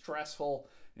very stressful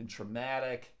and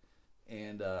traumatic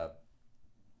and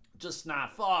just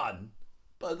not fun.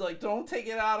 But, like, don't take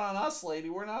it out on us,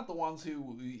 lady. We're not the ones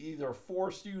who either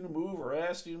forced you to move or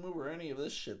asked you to move or any of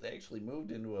this shit. They actually moved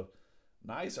into a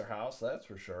nicer house, that's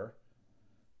for sure.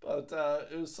 But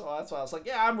that's why I was like,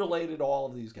 yeah, I'm related to all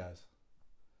of these guys.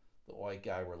 The white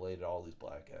guy related to all these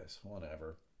black guys.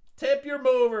 Whatever. Tip your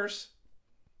movers.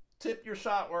 Tip your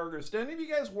shot workers. Do any of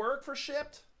you guys work for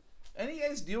Shipt? Any of you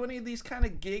guys do any of these kind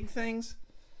of gig things?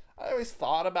 I always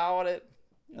thought about it.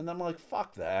 And then I'm like,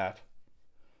 fuck that.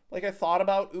 Like, I thought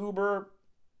about Uber.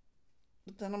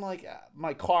 But then I'm like,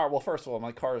 my car. Well, first of all,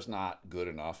 my car is not good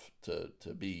enough to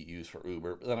be used for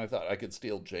Uber. But then I thought I could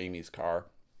steal Jamie's car.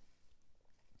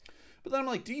 But then I'm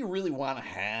like, do you really want to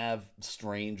have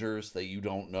strangers that you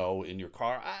don't know in your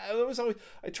car?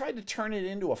 I tried to turn it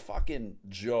into a fucking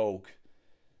joke.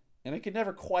 And I could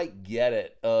never quite get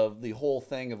it of the whole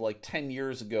thing of like 10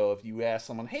 years ago. If you ask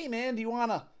someone, hey man, do you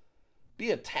want to be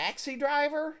a taxi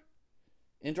driver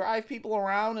and drive people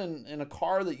around in a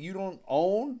car that you don't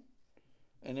own?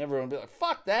 And everyone would be like,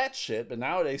 fuck that shit. But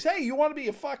nowadays, hey, you want to be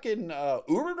a fucking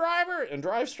Uber driver and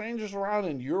drive strangers around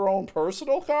in your own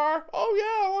personal car? Oh,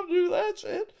 yeah, I want to do that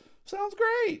shit. Sounds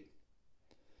great.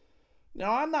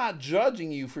 Now, I'm not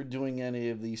judging you for doing any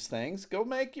of these things. Go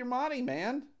make your money,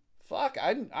 man. Fuck,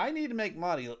 I need to make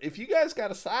money. If you guys got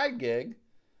a side gig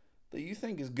that you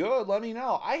think is good, let me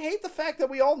know. I hate the fact that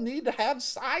we all need to have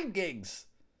side gigs.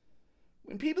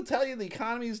 When people tell you the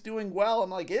economy is doing well,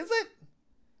 I'm like, is it?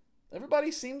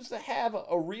 Everybody seems to have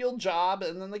a real job,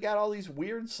 and then they got all these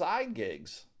weird side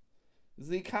gigs. Is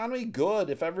the economy good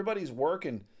if everybody's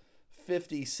working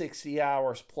 50, 60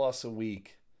 hours plus a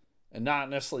week and not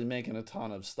necessarily making a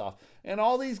ton of stuff? And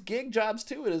all these gig jobs,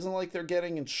 too, it isn't like they're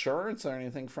getting insurance or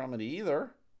anything from it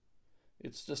either.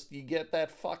 It's just you get that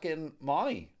fucking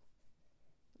money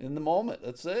in the moment.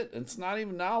 That's it. It's not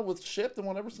even now with Shipt and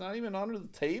whatever. It's not even under the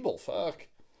table. Fuck.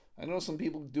 I know some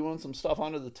people doing some stuff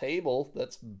under the table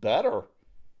that's better.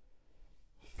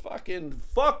 Fucking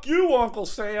fuck you, Uncle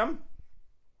Sam.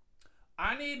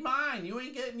 I need mine. You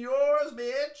ain't getting yours,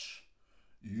 bitch.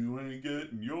 You ain't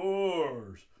getting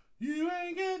yours. You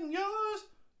ain't getting yours.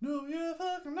 No, you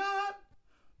fucking not.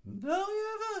 No,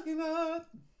 you fucking not.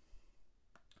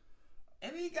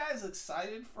 Any of you guys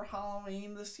excited for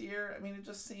Halloween this year? I mean, it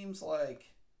just seems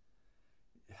like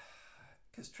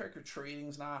because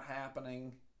trick-or-treating's not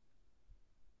happening.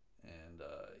 And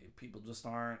people just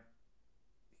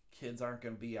kids aren't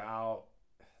going to be out.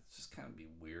 It's just kind of be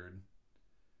weird.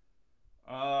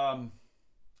 But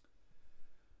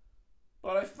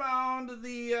I found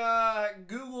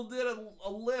Google did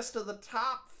a list of the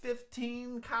top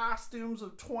 15 costumes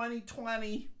of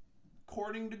 2020,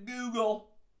 according to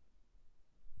Google.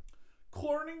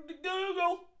 According to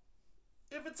Google.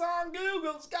 If it's on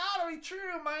Google, it's gotta be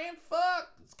true, man.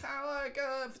 Fuck. It's kind of like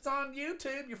if it's on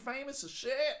YouTube, you're famous as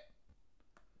shit.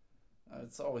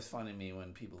 It's always funny to me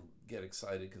when people get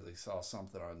excited because they saw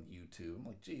something on YouTube. I'm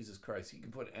like, Jesus Christ, you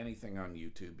can put anything on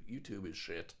YouTube. YouTube is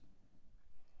shit.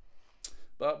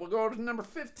 But we'll go to number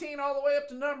 15 all the way up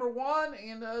to number 1.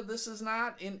 And this is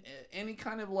not in any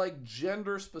kind of like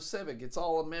gender specific. It's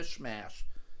all a mishmash.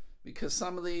 Because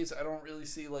some of these I don't really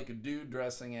see like a dude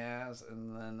dressing as.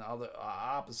 And then other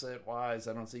opposite wise,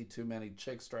 I don't see too many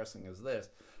chicks dressing as this.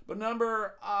 But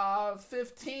number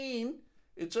 15...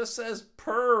 it just says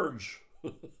Purge.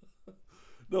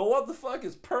 Now, what the fuck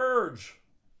is Purge?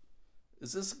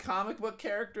 Is this a comic book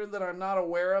character that I'm not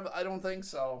aware of? I don't think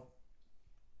so.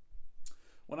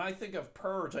 When I think of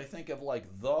Purge, I think of like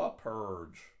The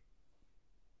Purge.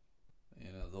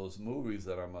 You know, those movies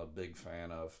that I'm a big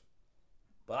fan of.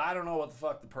 But I don't know what the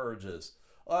fuck The Purge is.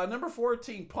 Number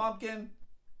 14, Pumpkin.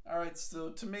 All right, so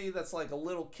to me, that's like a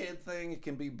little kid thing. It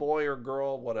can be boy or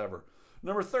girl, whatever.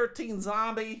 Number 13,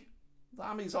 Zombie.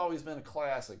 Zombie's always been a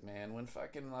classic, man. When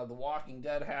fucking The Walking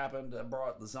Dead happened, I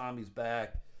brought the zombies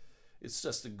back. It's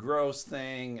just a gross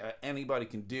thing. Anybody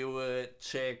can do it.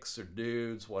 Chicks or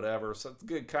dudes, whatever. So it's a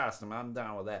good costume. I'm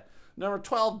down with that. Number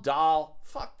 12, Doll.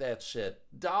 Fuck that shit.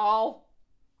 Doll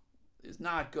is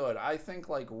not good. I think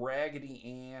like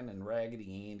Raggedy Ann and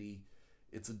Raggedy Andy.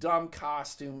 It's a dumb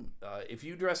costume. If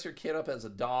you dress your kid up as a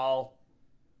doll,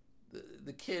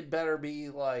 the kid better be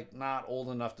like not old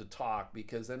enough to talk,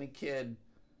 because any kid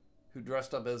who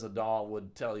dressed up as a doll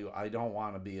would tell you, I don't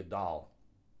want to be a doll.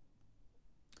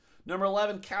 Number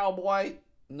 11, Cowboy.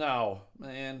 No,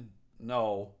 man.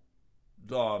 No.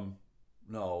 Dumb.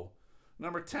 No.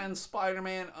 Number 10,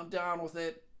 Spider-Man. I'm down with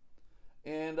it.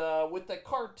 And with the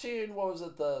cartoon, what was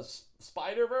it, the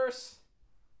Spider-Verse?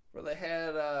 Where they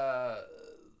had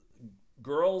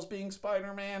girls being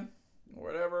Spider-Man or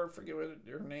whatever. I forget what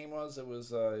her name was. It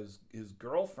was his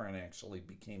girlfriend actually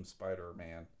became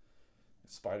Spider-Man.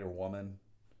 Spider-Woman.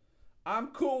 I'm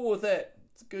cool with it.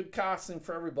 It's a good costume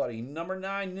for everybody. Number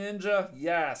 9, Ninja.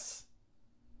 Yes.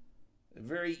 A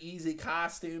very easy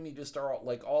costume. You just are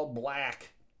like all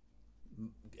black.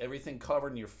 Everything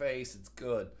covered in your face. It's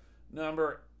good.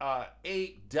 Number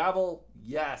 8, Devil.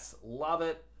 Yes. Love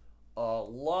it.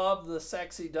 Love the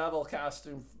sexy devil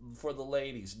costume for the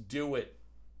ladies. Do it.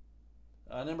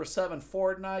 Number 7,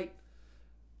 Fortnite.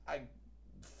 I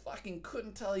fucking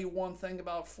couldn't tell you one thing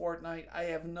about Fortnite. I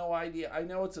have no idea. I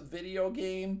know it's a video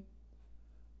game.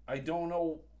 I don't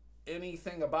know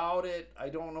anything about it. I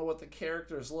don't know what the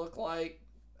characters look like.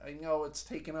 I know it's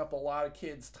taken up a lot of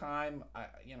kids' time.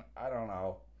 I don't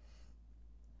know.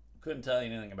 Couldn't tell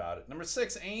you anything about it. Number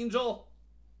 6, Angel.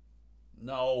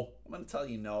 No. I'm going to tell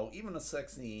you no. Even a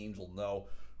sexy angel, no.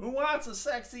 Who wants a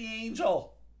sexy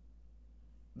angel?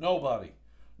 Nobody.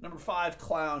 Number 5,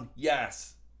 Clown.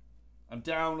 Yes. I'm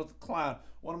down with the Clown.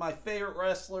 One of my favorite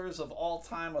wrestlers of all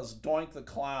time was Doink the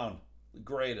Clown. The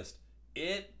greatest.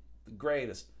 The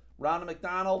greatest. Ronald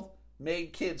McDonald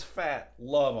made kids fat.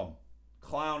 Love him.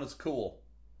 Clown is cool.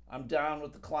 I'm down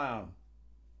with the Clown.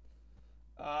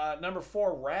 Number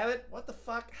 4, Rabbit. What the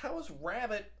fuck? How is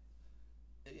Rabbit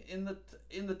in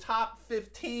the top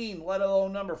 15, let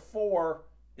alone number 4?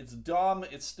 It's dumb.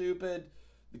 It's stupid.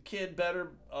 The kid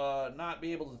better not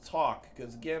be able to talk,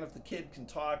 because again, if the kid can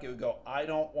talk, it would go, I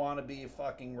don't want to be a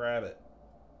fucking rabbit.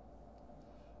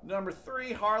 Number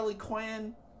 3, Harley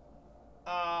Quinn.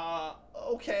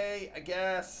 Okay, I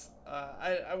guess.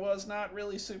 I was not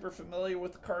really super familiar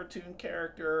with the cartoon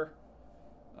character.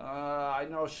 I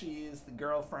know she is the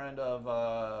girlfriend of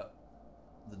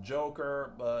the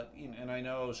Joker, but and I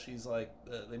know she's like,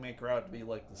 they make her out to be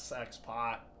like the sex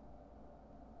pot.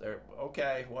 They're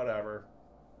okay, whatever.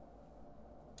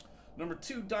 Number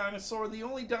 2, Dinosaur. The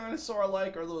only dinosaur I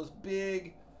like are those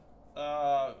big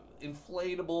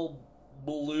inflatable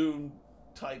balloon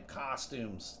type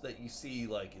costumes that you see.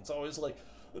 Like, it's always like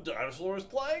the dinosaur is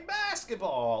playing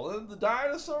basketball and the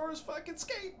dinosaur is fucking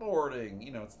skateboarding.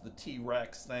 You know, it's the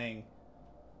T-Rex thing.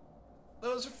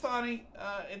 Those are funny.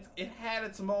 It had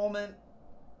its moment.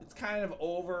 It's kind of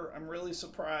over. I'm really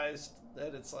surprised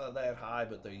that it's that high,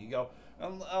 but there you go.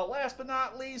 Last but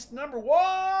not least, number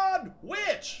 1,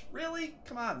 Witch. Really?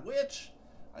 Come on, Witch.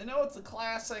 I know it's a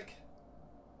classic,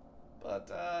 but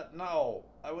no,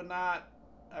 I would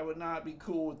not be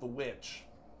cool with the Witch.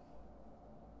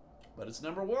 But it's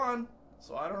number 1,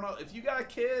 so I don't know. If you got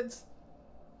kids,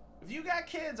 are any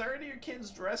of your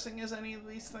kids dressing as any of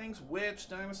these things? Witch,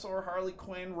 Dinosaur, Harley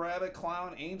Quinn, Rabbit,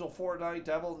 Clown, Angel, Fortnite,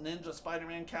 Devil, Ninja,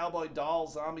 Spider-Man, Cowboy, Doll,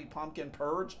 Zombie, Pumpkin,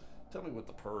 Purge? Tell me what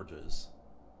the Purge is.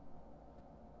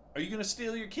 Are you going to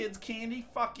steal your kids' candy?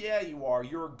 Fuck yeah, you are.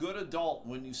 You're a good adult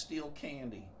when you steal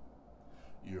candy.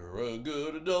 You're a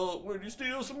good adult when you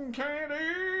steal some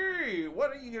candy.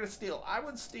 What are you going to steal? I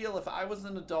would steal, if I was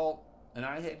an adult and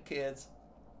I had kids,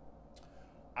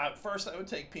 first I would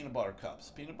take peanut butter cups.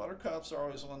 Peanut butter cups are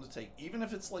always one to take. Even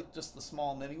if it's like just the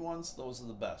small mini ones, those are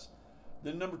the best.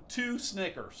 Then number 2,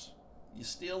 Snickers. You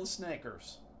steal the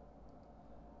Snickers.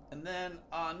 And then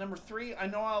number 3, I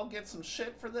know I'll get some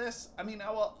shit for this. I mean,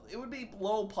 it would be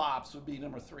Blow Pops would be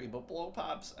number 3, but Blow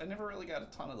Pops, I never really got a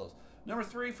ton of those. Number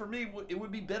 3 for me, it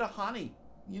would be Bit of Honey.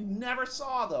 You never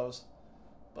saw those,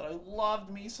 but I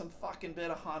loved me some fucking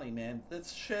Bit of Honey, man.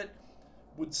 This shit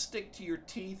would stick to your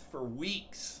teeth for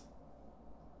weeks.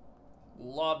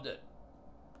 Loved it.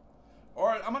 All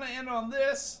right, I'm going to end on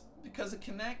this. because it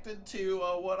connected to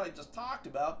what I just talked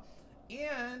about.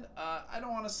 And I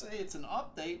don't want to say it's an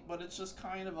update, but it's just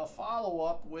kind of a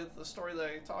follow-up with the story that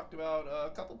I talked about a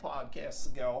couple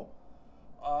podcasts ago,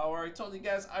 where I told you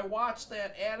guys I watched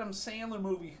that Adam Sandler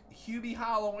movie, Hubie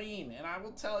Halloween, and I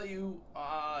will tell you,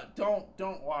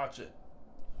 don't watch it.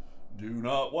 Do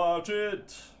not watch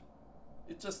it.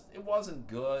 It wasn't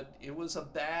good. It was a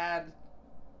bad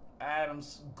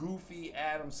goofy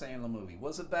Adam Sandler movie.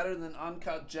 Was it better than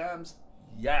Uncut Gems?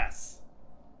 Yes.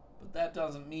 But that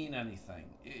doesn't mean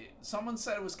anything. Someone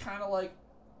said it was kind of like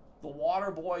the water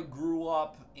boy grew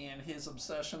up and his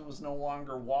obsession was no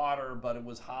longer water, but it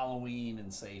was Halloween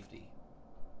and safety.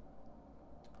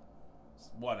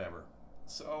 Whatever.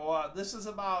 So this is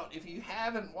about, if you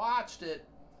haven't watched it,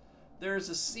 there's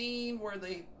a scene where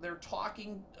they're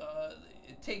talking,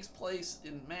 it takes place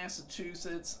in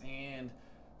Massachusetts, and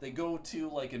they go to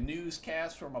like a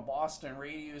newscast from a Boston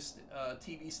radio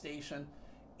TV station,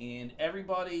 and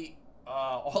everybody,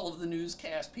 all of the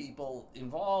newscast people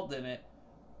involved in it,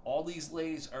 all these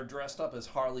ladies are dressed up as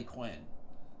Harley Quinn.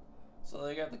 So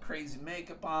they got the crazy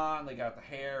makeup on, they got the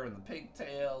hair and the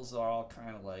pigtails, they're all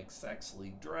kind of like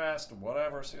sexily dressed or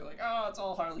whatever. So you're like, oh, it's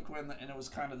all Harley Quinn. And it was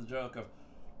kind of the joke of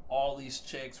all these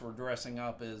chicks were dressing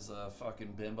up as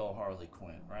fucking bimbo Harley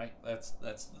Quinn, right? That's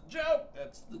the joke.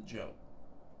 That's the joke.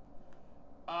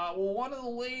 Well, one of the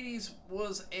ladies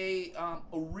was a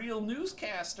real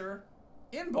newscaster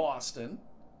in Boston,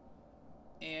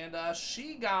 and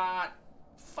she got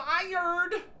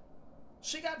fired.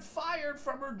 She got fired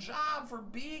from her job for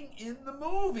being in the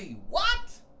movie.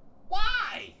 What?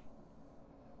 Why?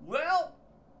 Well,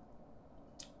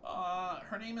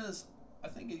 her name is, I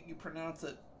think you pronounce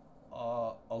it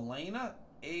Alaina,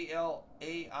 Alaina,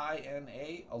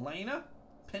 Alaina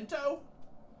Pinto.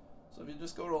 So if you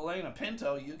just go to Alaina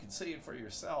Pinto, you can see it for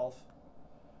yourself.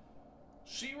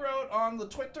 She wrote on the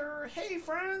Twitter, "Hey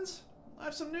friends, I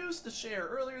have some news to share.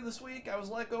 Earlier this week, I was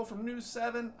let go from News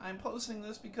 7. I'm posting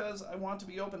this because I want to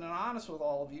be open and honest with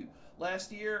all of you.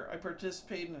 Last year, I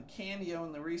participated in a cameo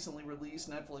in the recently released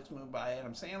Netflix movie by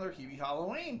Adam Sandler, Hubie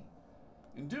Halloween.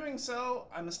 In doing so,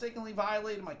 I mistakenly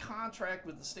violated my contract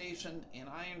with the station, and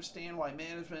I understand why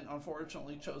management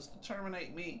unfortunately chose to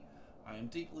terminate me. I am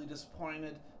deeply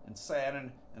disappointed and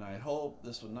saddened, and I hope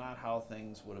this was not how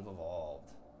things would have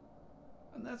evolved."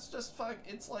 And that's just fuck.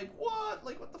 It's like, what?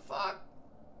 Like, what the fuck?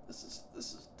 This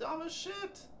is dumb as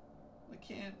shit. I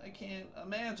can't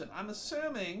imagine. I'm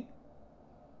assuming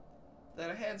that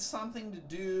it had something to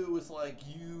do with like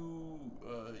you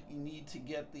need to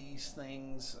get these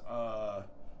things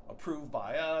approved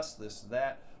by us, this,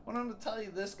 that. What I'm going to tell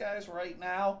you this, guys, right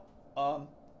now,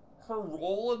 her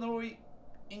role in the movie,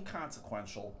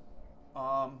 inconsequential.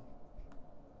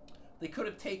 They could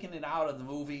have taken it out of the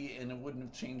movie and it wouldn't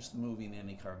have changed the movie in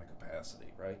any kind of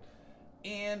capacity, right?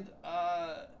 And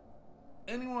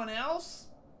anyone else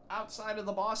outside of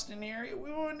the Boston area,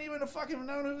 we wouldn't even have fucking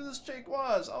known who this chick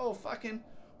was. Oh, fucking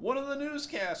one of the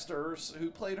newscasters who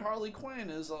played Harley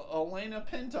Quinn is Alaina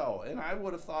Pinto. And I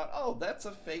would have thought, oh, that's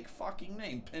a fake fucking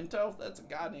name. Pinto? That's a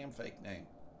goddamn fake name.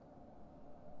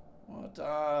 But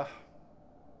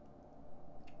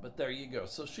there you go.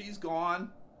 So she's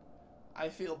gone. I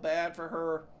feel bad for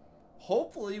her.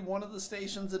 Hopefully one of the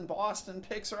stations in Boston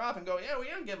picks her up and go, yeah, we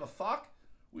don't give a fuck.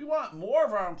 We want more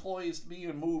of our employees to be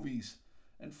in movies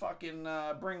and fucking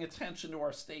bring attention to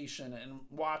our station and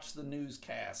watch the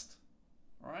newscast.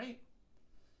 Right?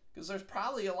 Because there's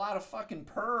probably a lot of fucking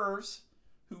pervs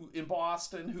who in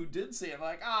Boston who did see it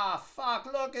like, fuck,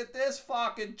 look at this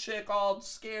fucking chick all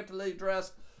scantily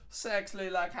dressed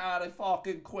sexily like Harley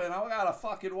fucking Quinn. I gotta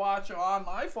fucking watch her on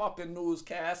my fucking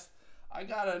newscast. I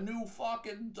got a new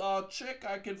fucking chick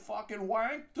I can fucking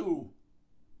wank to.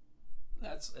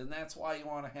 That's why you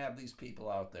want to have these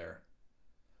people out there.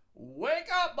 Wake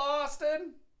up,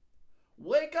 Boston!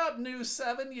 Wake up, News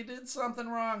 7. You did something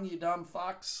wrong, you dumb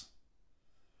fucks.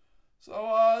 So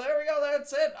there we go.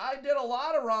 That's it. I did a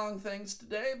lot of wrong things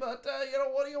today, but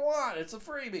what do you want? It's a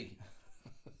freebie.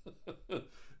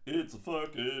 It's a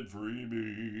fucking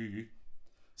freebie.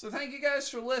 So thank you guys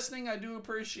for listening. I do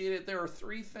appreciate it. There are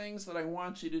 3 things that I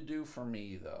want you to do for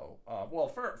me, though.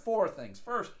 4 things.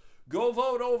 First, go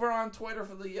vote over on Twitter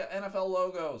for the NFL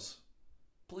logos.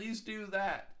 Please do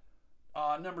that.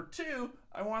 Number 2,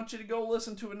 I want you to go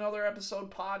listen to another episode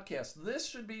podcast. This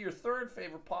should be your 3rd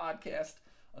favorite podcast.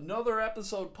 Another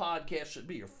episode podcast should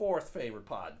be your 4th favorite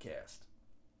podcast.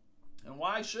 And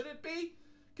why should it be?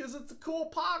 Because it's a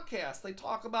cool podcast. They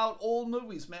talk about old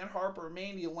movies. Matt Harper and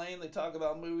Mandy Lane, they talk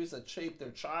about movies that shaped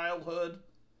their childhood.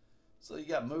 So you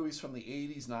got movies from the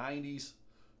 80s, 90s,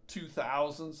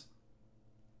 2000s.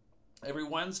 Every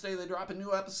Wednesday they drop a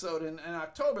new episode. In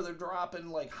October they're dropping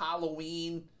like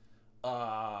Halloween,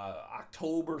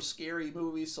 October scary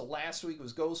movies. So last week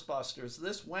was Ghostbusters.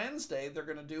 This Wednesday they're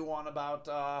going to do one about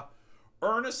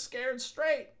Ernest Scared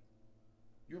Straight.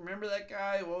 You remember that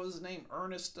guy? What was his name?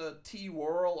 Ernest P.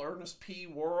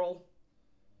 Worrell.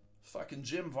 Fucking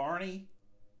Jim Varney.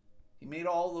 He made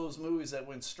all those movies that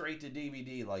went straight to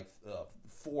DVD, like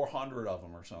 400 of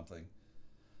them or something.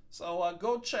 So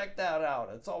go check that out.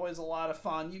 It's always a lot of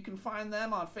fun. You can find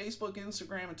them on Facebook,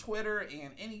 Instagram, and Twitter,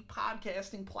 and any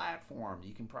podcasting platform.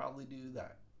 You can probably do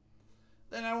that.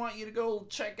 Then I want you to go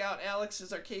check out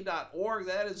alexsarcade.org.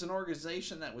 That is an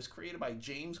organization that was created by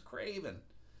James Craven.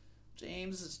 He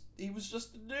was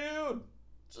just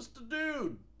a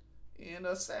dude. And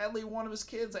sadly, one of his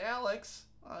kids, Alex,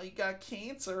 he got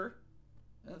cancer.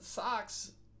 And it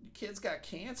sucks. Your kid's got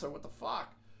cancer. What the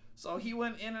fuck? So he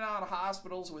went in and out of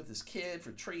hospitals with his kid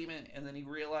for treatment, and then he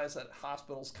realized that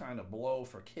hospitals kind of blow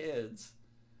for kids.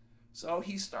 So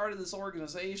he started this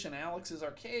organization, Alex's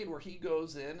Arcade, where he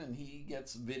goes in and he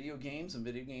gets video games and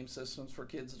video game systems for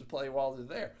kids to play while they're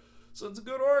there. So it's a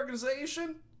good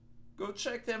organization. Go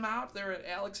check them out. They're at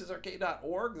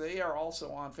alexsarcade.org. They are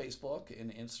also on Facebook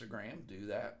and Instagram. Do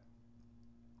that.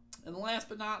 And last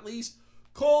but not least,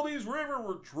 Colby's River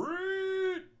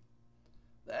Retreat.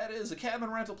 That is a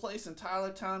cabin rental place in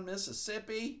Tylertown,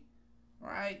 Mississippi.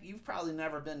 Right? You've probably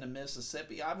never been to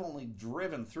Mississippi. I've only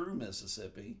driven through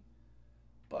Mississippi.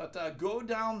 But go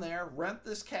down there, rent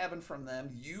this cabin from them.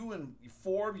 You and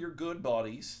 4 of your good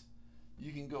buddies.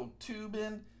 You can go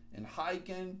tubing and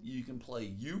hiking. You can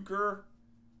play euchre.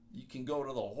 You can go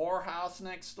to the whorehouse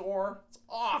next door. It's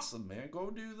awesome, man. Go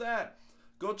do that.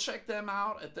 Go check them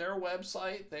out at their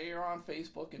website. They are on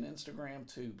Facebook and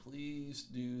Instagram too. Please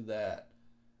do that.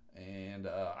 And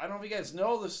I don't know if you guys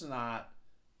know this or not.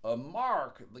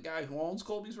 Mark, the guy who owns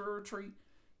Colby's River Retreat,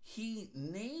 he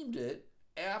named it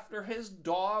after his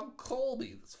dog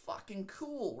Colby. That's fucking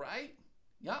cool, right?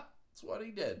 Yep, that's what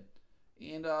he did.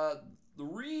 And the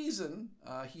reason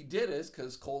he did it is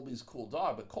because Colby's a cool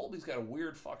dog, but Colby's got a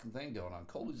weird fucking thing going on.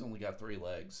 Colby's only got 3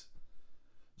 legs.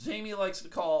 Jamie likes to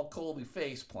call Colby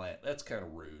faceplant. That's kind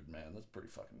of rude, man. That's pretty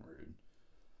fucking rude.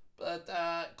 But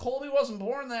Colby wasn't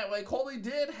born that way. Colby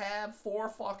did have 4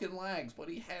 fucking legs, but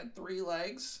he had 3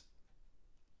 legs.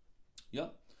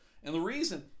 Yep. And the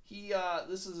reason he had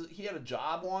a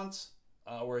job once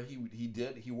where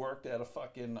he worked at a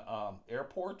fucking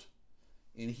airport,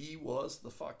 and he was the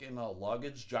fucking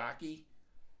luggage jockey.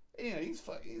 You know, he's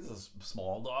a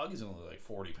small dog. He's only like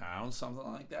 40 pounds, something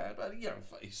like that. But you know,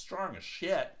 he's strong as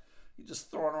shit. He's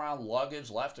just throwing around luggage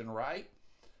left and right.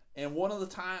 And one of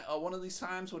these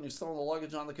times when he was throwing the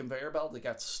luggage on the conveyor belt, it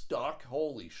got stuck.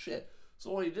 Holy shit.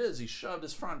 So what he did is he shoved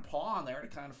his front paw in there to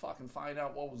kind of fucking find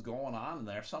out what was going on in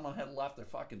there. Someone had left their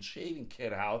fucking shaving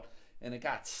kit out, and it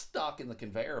got stuck in the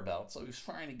conveyor belt. So he was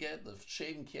trying to get the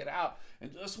shaving kit out.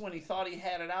 And just when he thought he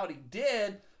had it out, he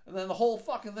did. And then the whole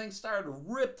fucking thing started to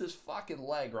rip his fucking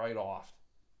leg right off.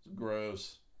 It's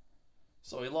gross.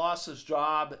 So he lost his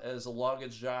job as a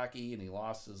luggage jockey, and he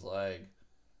lost his leg.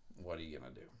 What are you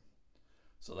going to do?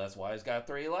 So that's why he's got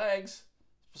 3 legs.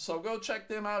 So go check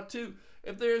them out too.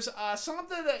 If there's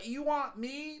something that you want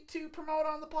me to promote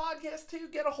on the podcast too,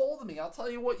 get a hold of me. I'll tell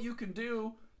you what you can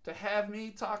do to have me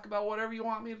talk about whatever you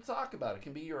want me to talk about. It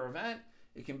can be your event.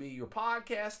 It can be your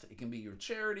podcast. It can be your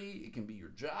charity. It can be your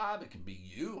job. It can be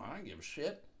you. I don't give a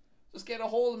shit. Just get a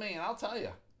hold of me and I'll tell you.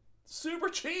 Super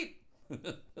cheap.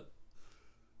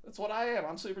 That's what I am.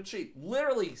 I'm super cheap.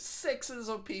 Literally 6s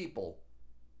of people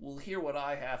will hear what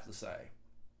I have to say.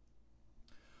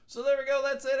 So there we go.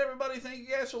 That's it, everybody. Thank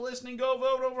you guys for listening. Go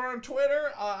vote over on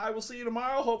Twitter. I will see you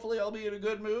tomorrow. Hopefully I'll be in a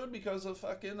good mood because of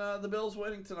fucking the Bills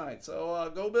winning tonight. So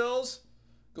go Bills.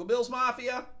 Go Bills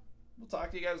Mafia. We'll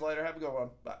talk to you guys later. Have a good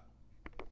one. Bye.